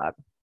dialog.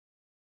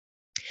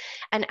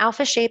 An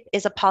alpha shape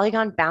is a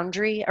polygon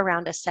boundary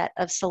around a set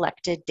of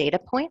selected data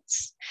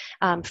points.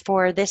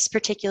 For this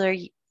particular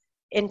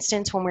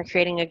instance, when we're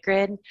creating a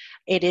grid,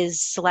 it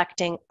is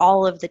selecting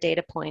all of the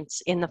data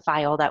points in the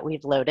file that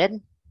we've loaded.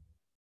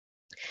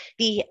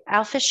 The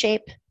alpha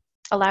shape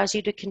allows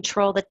you to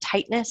control the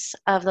tightness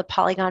of the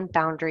polygon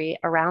boundary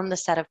around the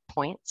set of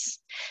points.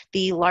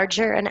 The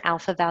larger an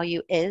alpha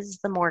value is,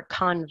 the more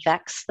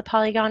convex the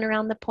polygon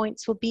around the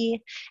points will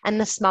be, and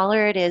the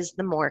smaller it is,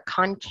 the more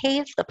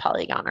concave the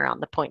polygon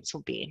around the points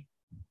will be.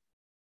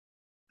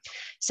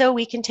 So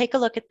we can take a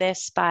look at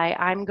this by,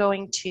 I'm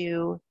going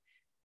to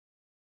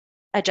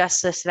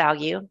adjust this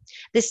value.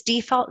 This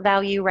default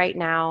value right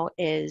now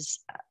is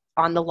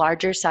on the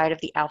larger side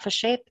of the alpha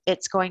shape.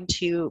 It's going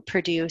to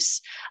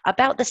produce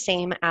about the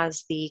same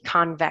as the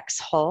convex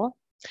hull.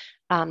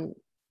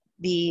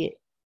 The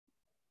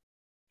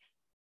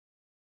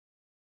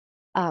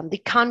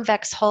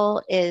convex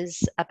hull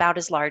is about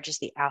as large as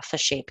the alpha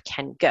shape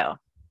can go.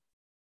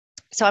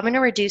 So I'm going to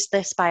reduce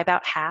this by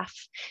about half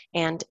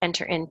and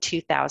enter in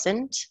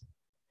 2000.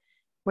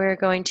 We're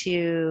going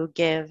to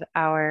give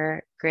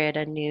our grid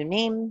a new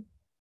name.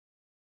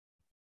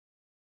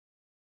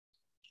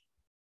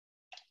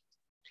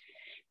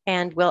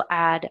 And we'll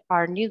add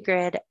our new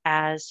grid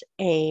as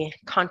a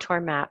contour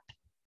map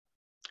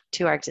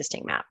to our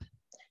existing map.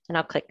 And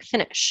I'll click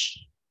Finish.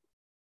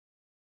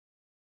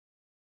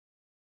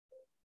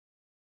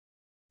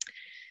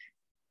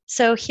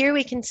 So here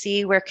we can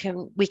see where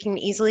we can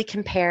easily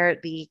compare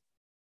the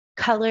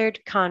colored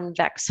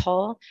convex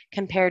hull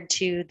compared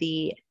to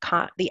the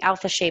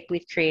alpha shape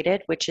we've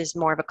created, which is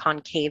more of a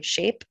concave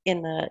shape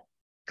in the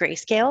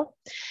grayscale.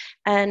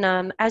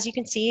 And as you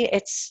can see,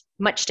 it's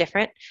much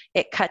different.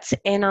 It cuts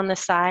in on the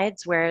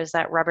sides, whereas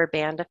that rubber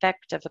band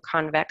effect of a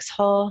convex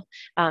hull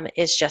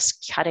is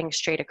just cutting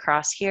straight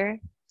across here.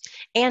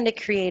 And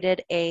it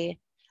created a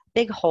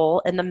big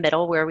hole in the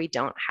middle where we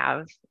don't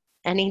have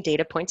any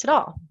data points at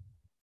all.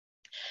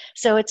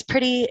 So it's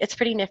pretty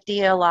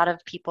nifty. A lot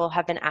of people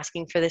have been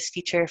asking for this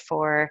feature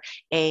for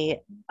a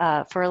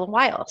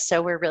while.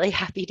 So we're really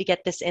happy to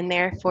get this in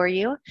there for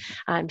you.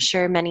 I'm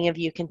sure many of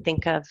you can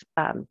think of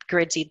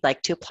grids you'd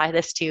like to apply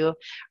this to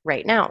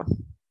right now.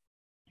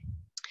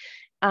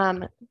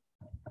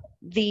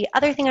 The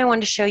other thing I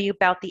wanted to show you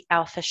about the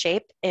alpha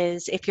shape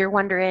is if you're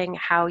wondering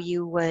how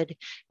you would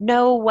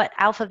know what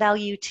alpha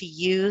value to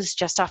use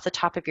just off the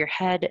top of your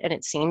head, and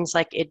it seems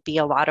like it'd be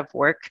a lot of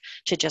work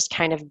to just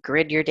kind of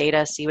grid your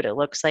data, see what it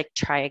looks like,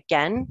 try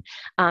again.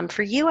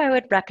 For you, I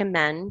would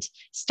recommend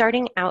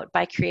starting out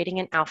by creating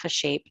an alpha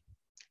shape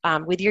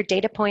with your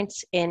data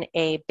points in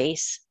a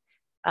base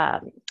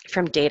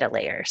from data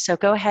layer. So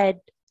go ahead,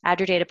 add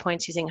your data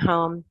points using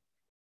home,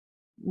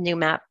 new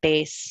map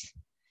base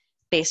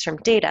from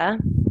data.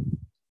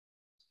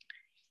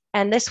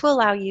 And this will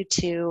allow you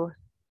to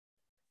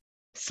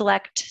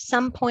select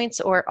some points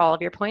or all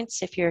of your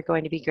points if you're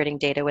going to be gridding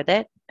data with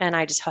it. And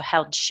I just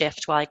held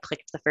shift while I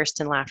clicked the first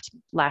and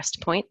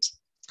last point.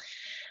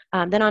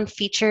 Then on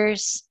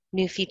features,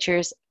 new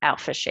features,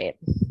 alpha shape.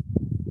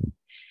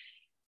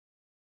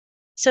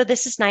 So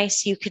this is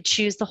nice. You could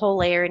choose the whole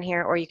layer in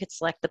here, or you could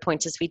select the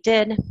points as we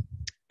did.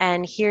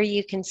 And here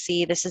you can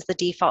see this is the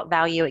default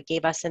value it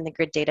gave us in the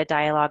grid data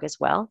dialog as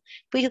well.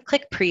 If we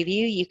click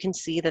preview, you can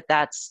see that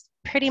that's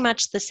pretty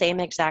much the same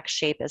exact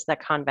shape as the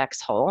convex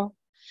hole.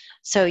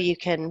 So you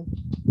can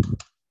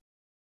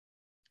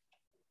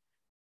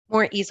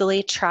more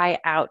easily try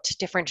out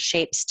different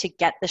shapes to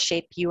get the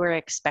shape you were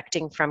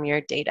expecting from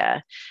your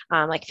data.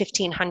 Like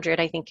 1500,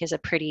 I think, is a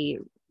pretty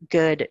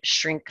good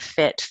shrink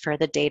fit for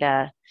the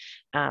data,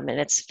 and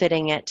it's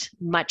fitting it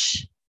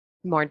much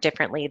more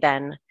differently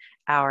than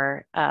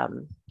our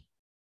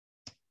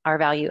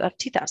value of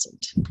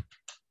 2000.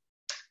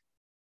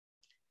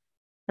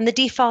 And the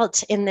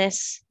default in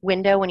this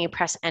window when you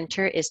press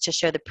enter is to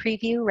show the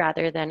preview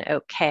rather than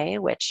OK,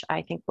 which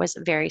I think was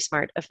very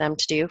smart of them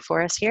to do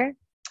for us here.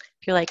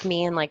 If you're like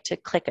me and like to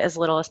click as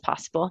little as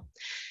possible.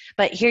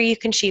 But here you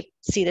can see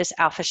this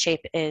alpha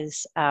shape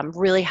is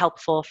really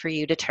helpful for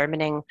you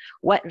determining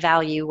what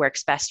value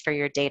works best for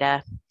your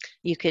data.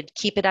 You could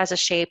keep it as a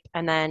shape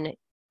and then,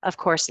 of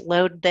course,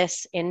 load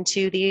this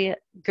into the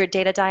grid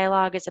data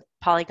dialog as a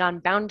polygon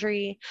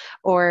boundary,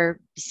 or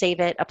save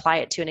it, apply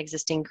it to an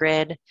existing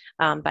grid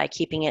by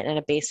keeping it in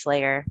a base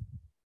layer.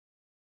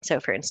 So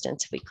for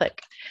instance, if we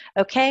click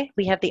OK,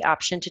 we have the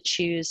option to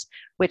choose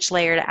which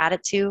layer to add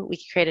it to. We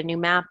could create a new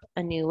map,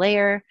 a new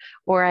layer,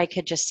 or I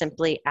could just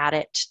simply add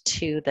it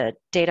to the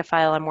data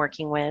file I'm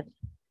working with.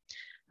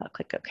 I'll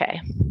click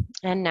OK.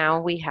 And now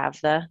we have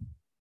the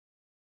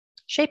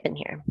shape in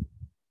here.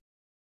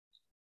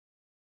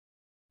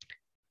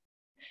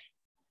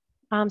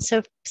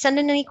 So send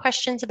in any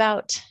questions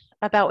about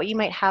what you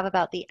might have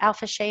about the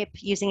alpha shape,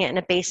 using it in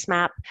a base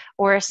map,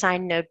 or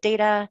assign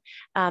NoData.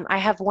 I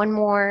have one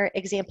more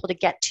example to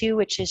get to,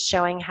 which is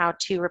showing how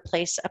to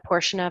replace a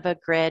portion of a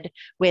grid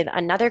with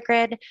another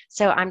grid.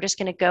 So I'm just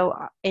going to go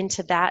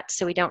into that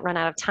so we don't run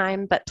out of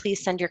time, but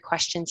please send your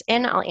questions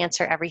in. I'll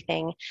answer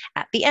everything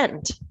at the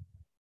end.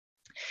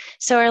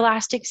 So our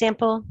last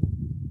example,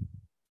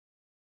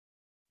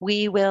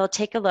 we will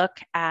take a look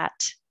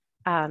at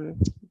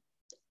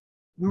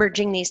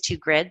merging these two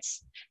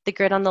grids. The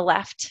grid on the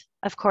left,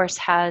 of course,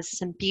 has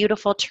some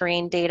beautiful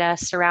terrain data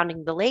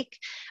surrounding the lake,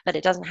 but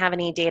it doesn't have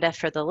any data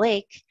for the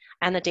lake.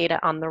 And the data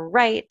on the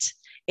right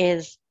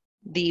is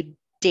the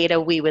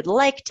data we would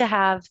like to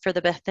have for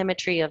the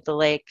bathymetry of the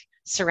lake,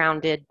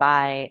 surrounded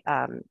by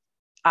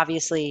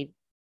obviously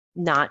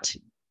not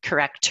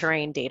correct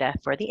terrain data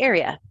for the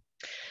area.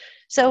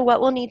 So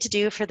what we'll need to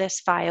do for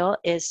this file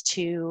is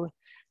to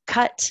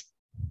cut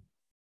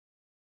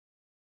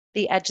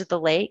the edge of the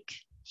lake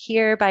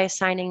here by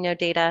assigning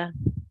NoData.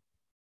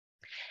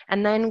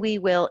 And then we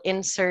will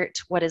insert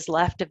what is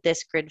left of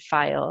this grid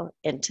file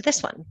into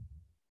this one.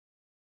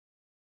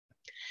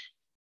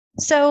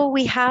 So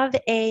we have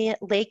a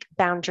lake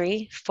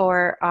boundary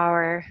for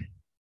our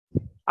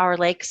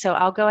lake. So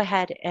I'll go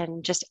ahead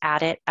and just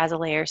add it as a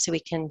layer so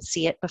we can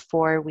see it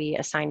before we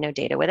assign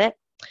NoData with it.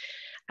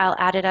 I'll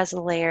add it as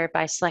a layer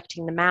by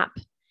selecting the map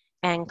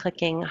and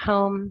clicking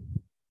Home,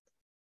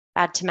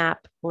 Add to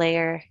Map,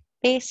 Layer,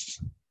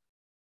 Base.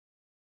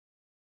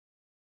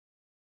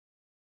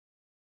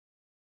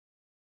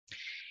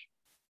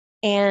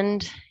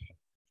 And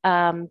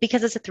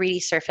because it's a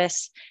 3D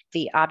surface,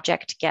 the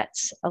object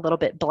gets a little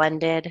bit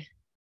blended.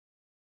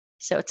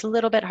 So it's a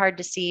little bit hard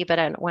to see,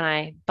 but when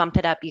I bump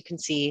it up, you can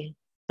see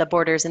the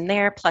borders in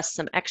there, plus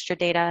some extra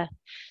data.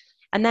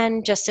 And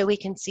then just so we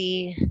can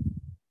see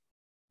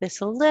this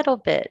a little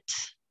bit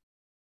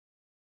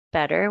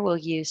better, we'll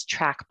use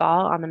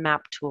Trackball on the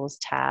Map Tools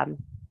tab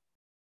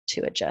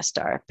to adjust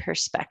our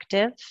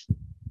perspective.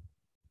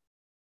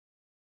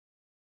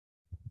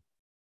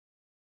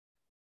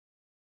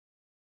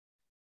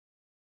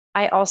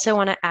 I also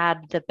want to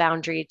add the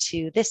boundary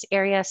to this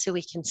area so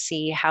we can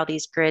see how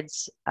these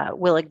grids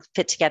will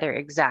fit together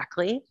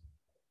exactly.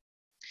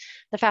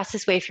 The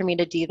fastest way for me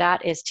to do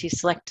that is to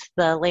select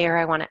the layer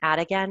I want to add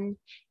again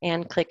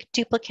and click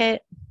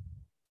Duplicate.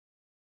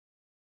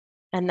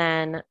 And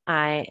then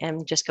I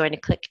am just going to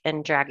click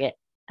and drag it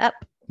up.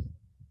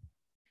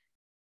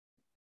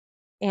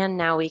 And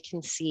now we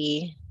can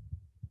see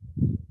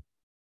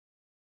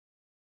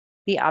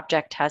the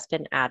object has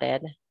been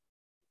added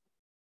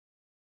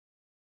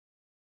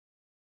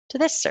to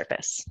this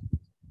surface.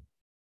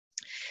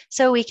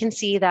 So we can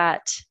see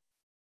that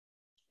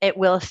it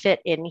will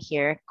fit in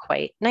here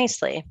quite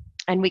nicely.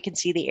 And we can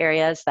see the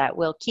areas that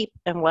we'll keep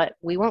and what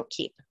we won't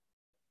keep.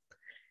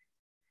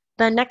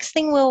 The next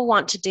thing we'll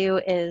want to do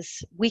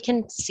is we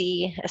can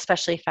see,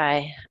 especially if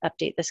I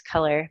update this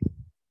color,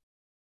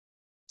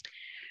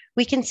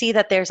 we can see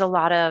that there's a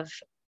lot of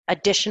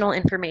additional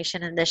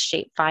information in this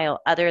shape file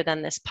other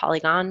than this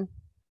polygon.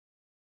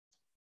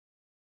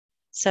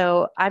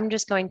 So I'm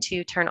just going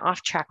to turn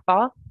off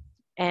Trackball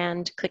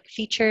and click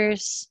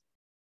Features,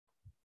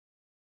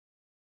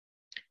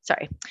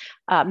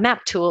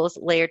 map tools,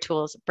 layer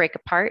tools, break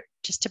apart,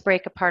 just to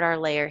break apart our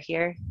layer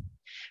here.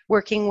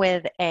 Working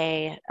with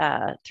a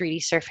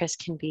 3D surface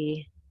can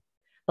be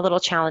a little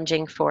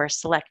challenging for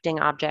selecting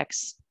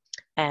objects.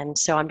 And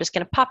so I'm just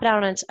going to pop it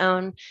out on its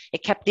own.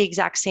 It kept the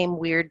exact same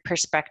weird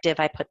perspective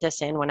I put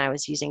this in when I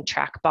was using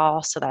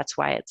trackball. So that's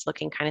why it's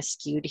looking kind of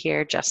skewed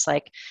here, just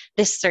like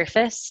this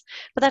surface.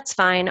 But that's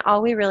fine.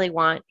 All we really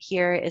want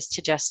here is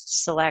to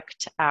just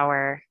select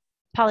our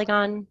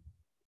polygon.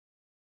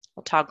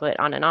 We'll toggle it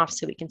on and off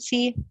so we can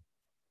see.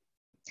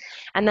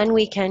 And then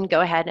we can go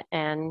ahead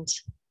and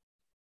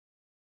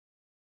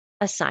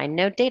assign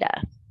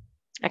NoData.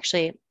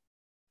 Actually,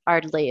 our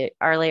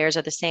layers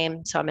are the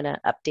same, so I'm going to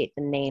update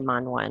the name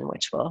on one,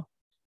 which will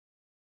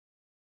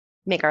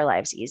make our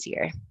lives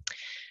easier.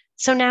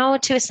 So now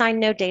to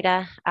assign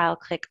NoData, I'll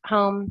click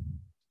Home.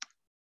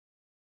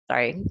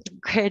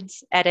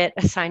 Grids, Edit,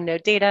 Assign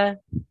NoData.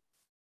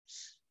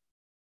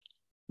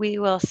 We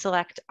will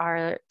select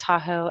our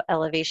Tahoe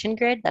elevation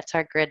grid. That's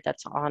our grid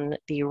that's on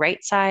the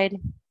right side.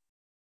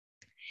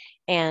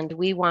 And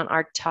we want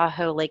our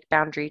Tahoe Lake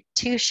Boundary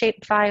 2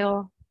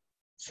 shapefile,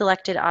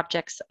 selected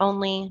objects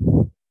only.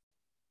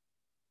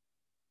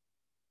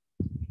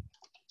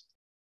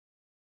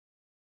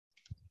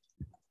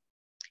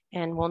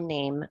 And we'll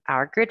name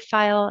our grid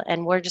file,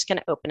 and we're just going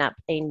to open up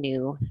a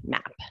new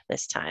map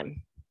this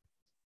time.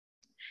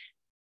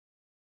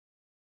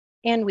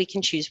 And we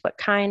can choose what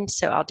kind,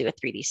 so I'll do a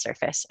 3D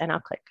surface, and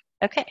I'll click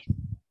OK.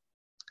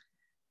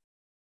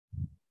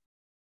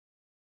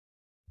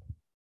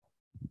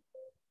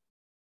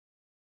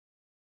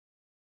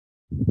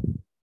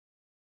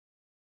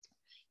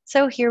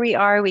 So here we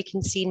are. We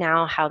can see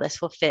now how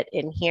this will fit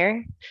in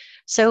here.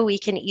 So we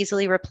can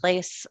easily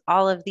replace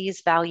all of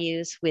these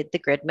values with the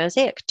Grid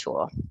Mosaic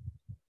tool.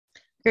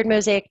 Grid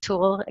Mosaic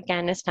tool,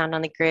 again, is found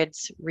on the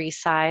grids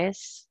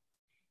Resize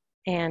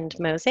and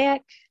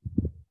Mosaic.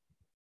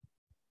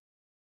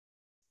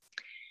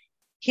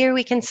 Here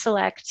we can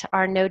select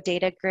our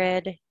NoData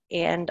grid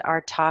and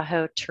our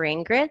Tahoe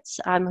terrain grids.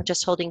 I'm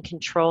just holding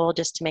Control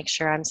just to make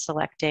sure I'm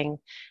selecting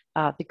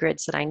the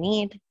grids that I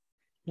need.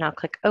 And I'll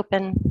click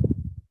Open.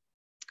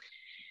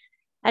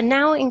 And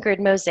now in Grid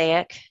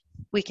Mosaic,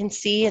 we can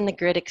see in the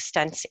grid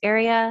extents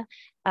area,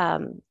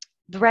 the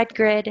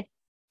red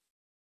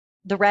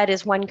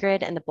is one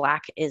grid and the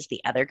black is the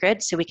other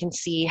grid. So we can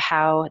see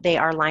how they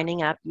are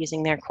lining up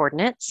using their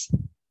coordinates.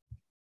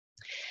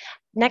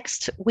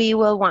 Next, we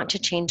will want to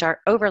change our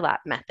overlap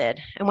method.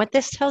 And what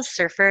this tells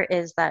Surfer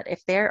is that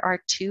if there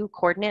are two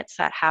coordinates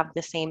that have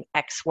the same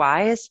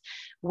XYs,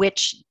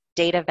 which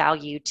data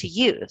value to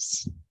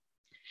use.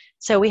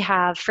 So we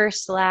have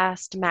first,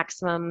 last,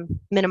 maximum,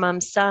 minimum,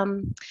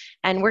 sum,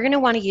 and we're going to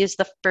want to use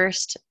the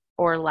first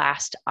or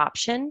last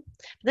option.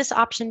 This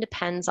option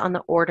depends on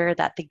the order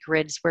that the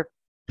grids were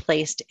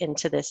placed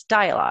into this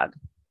dialog.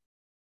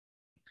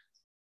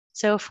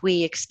 So if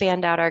we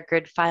expand out our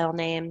grid file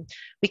name,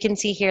 we can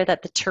see here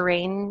that the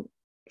terrain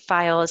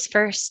file is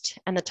first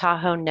and the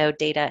Tahoe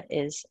NoData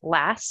is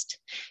last.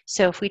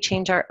 So if we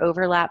change our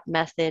overlap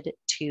method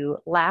to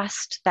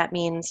last, that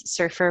means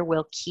Surfer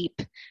will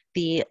keep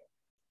the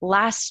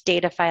last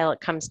data file it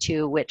comes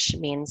to, which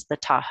means the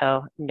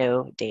Tahoe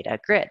NoData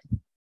grid.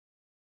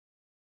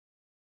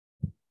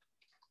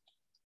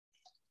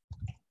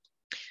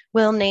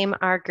 We'll name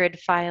our grid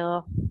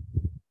file.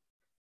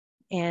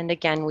 And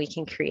again, we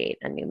can create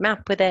a new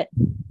map with it.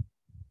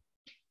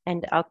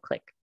 And I'll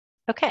click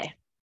OK.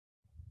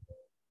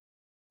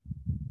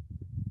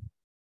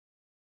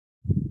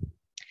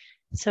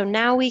 So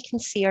now we can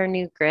see our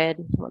new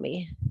grid. Let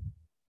me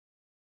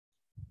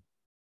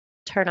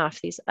turn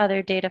off these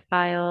other data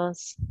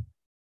files.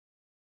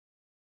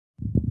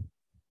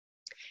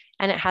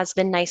 And it has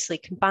been nicely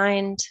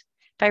combined.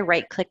 If I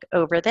right click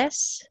over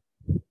this,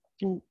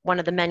 one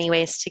of the many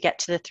ways to get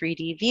to the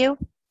 3D view.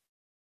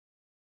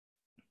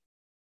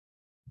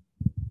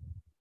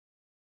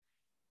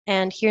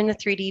 And here in the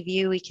 3D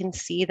view, we can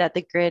see that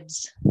the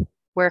grids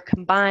were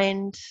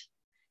combined.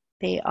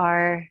 They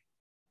are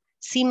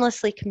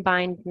seamlessly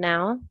combined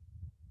now.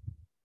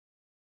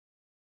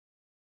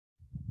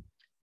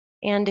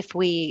 And if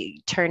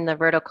we turn the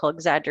vertical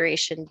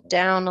exaggeration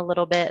down a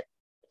little bit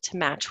to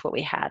match what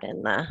we had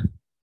in the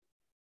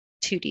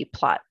 2D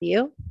plot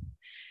view,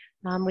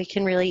 we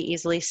can really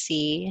easily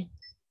see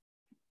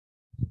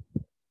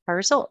our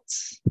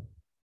results.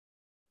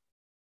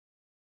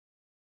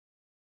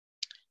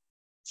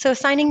 So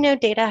assigning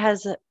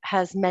NoData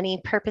has many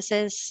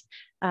purposes,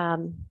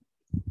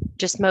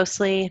 just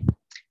mostly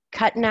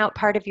cutting out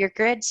part of your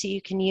grid so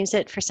you can use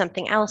it for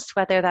something else,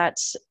 whether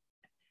that's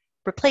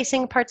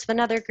replacing parts of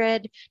another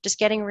grid, just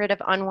getting rid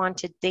of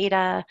unwanted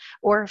data,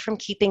 or from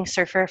keeping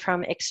Surfer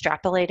from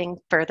extrapolating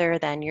further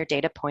than your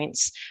data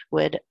points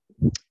would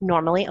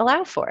normally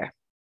allow for.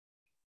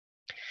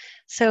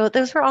 So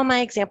those were all my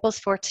examples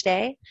for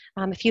today.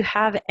 If you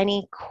have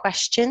any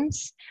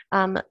questions,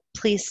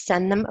 please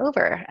send them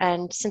over.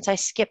 And since I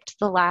skipped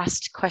the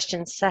last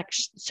question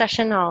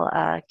session,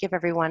 I'll give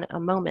everyone a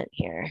moment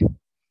here.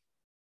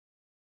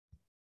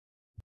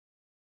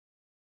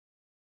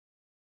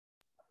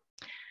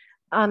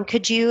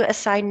 Could you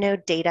assign no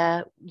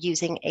data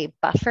using a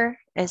buffer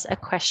is a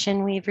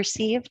question we've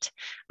received.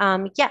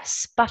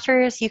 Yes,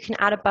 buffers, you can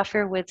add a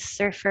buffer with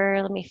Surfer.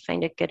 Let me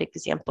find a good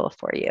example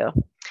for you.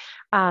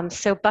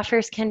 So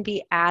buffers can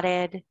be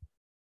added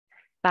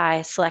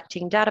by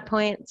selecting data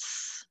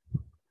points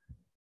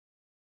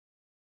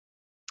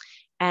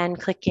and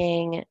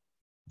clicking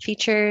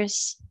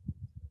features,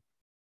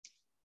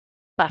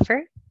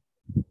 buffer.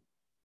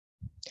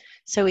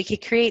 So we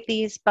could create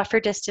these buffer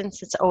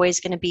distance. It's always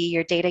going to be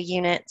your data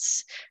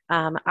units.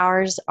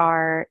 Ours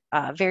are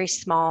very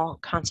small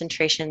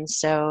concentrations,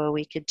 so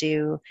we could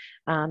do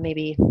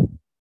maybe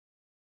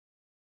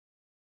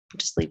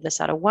just leave this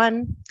at a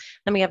 1.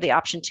 Then we have the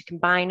option to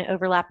combine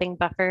overlapping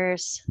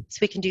buffers, so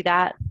we can do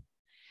that.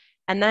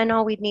 And then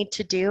all we need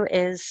to do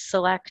is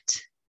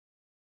select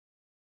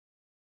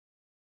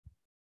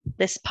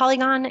this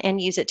polygon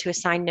and use it to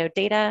assign no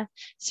data.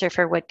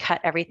 Surfer would cut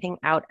everything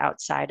out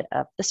outside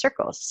of the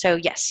circles. So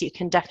yes, you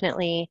can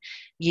definitely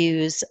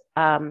use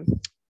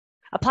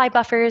apply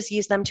buffers,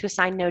 use them to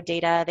assign no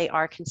data. They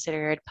are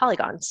considered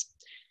polygons.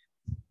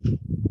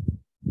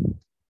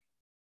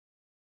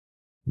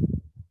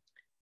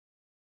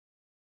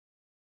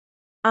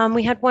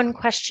 We had one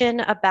question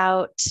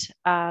about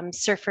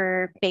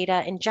Surfer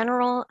Beta in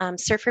general.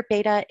 Surfer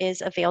Beta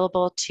is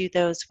available to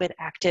those with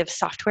active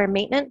software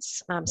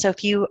maintenance. So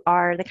if you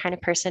are the kind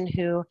of person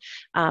who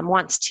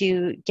wants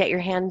to get your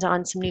hands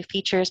on some new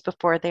features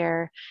before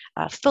they're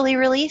fully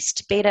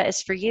released, Beta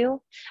is for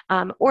you.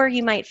 Or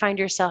you might find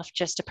yourself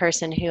just a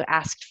person who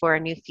asked for a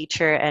new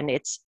feature and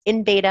it's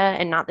in beta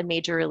and not the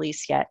major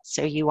release yet,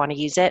 so you want to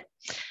use it.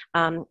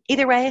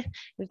 Either way,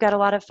 we've got a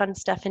lot of fun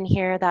stuff in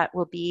here that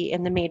will be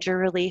in the major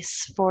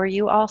release for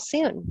you all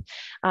soon.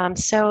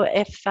 So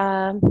if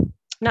I'm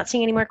not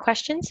seeing any more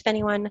questions, if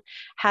anyone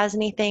has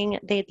anything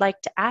they'd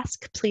like to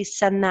ask, please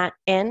send that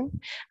in.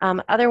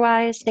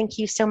 Otherwise, thank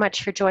you so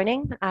much for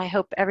joining. I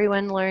hope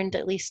everyone learned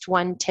at least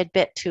one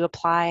tidbit to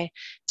apply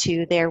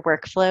to their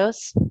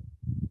workflows.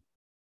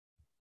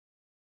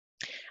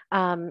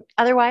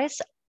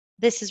 Otherwise,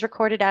 this is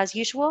recorded as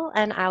usual,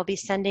 and I'll be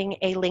sending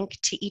a link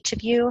to each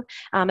of you.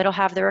 It'll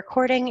have the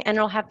recording and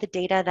it'll have the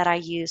data that I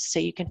use so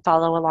you can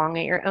follow along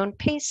at your own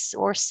pace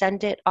or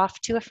send it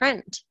off to a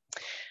friend.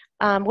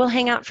 We'll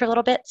hang out for a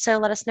little bit, so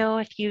let us know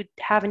if you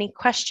have any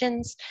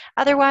questions.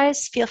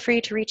 Otherwise, feel free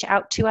to reach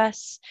out to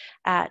us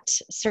at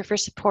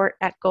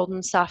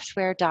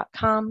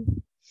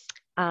surfersupport@goldensoftware.com.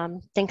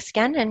 Thanks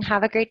again and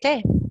have a great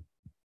day.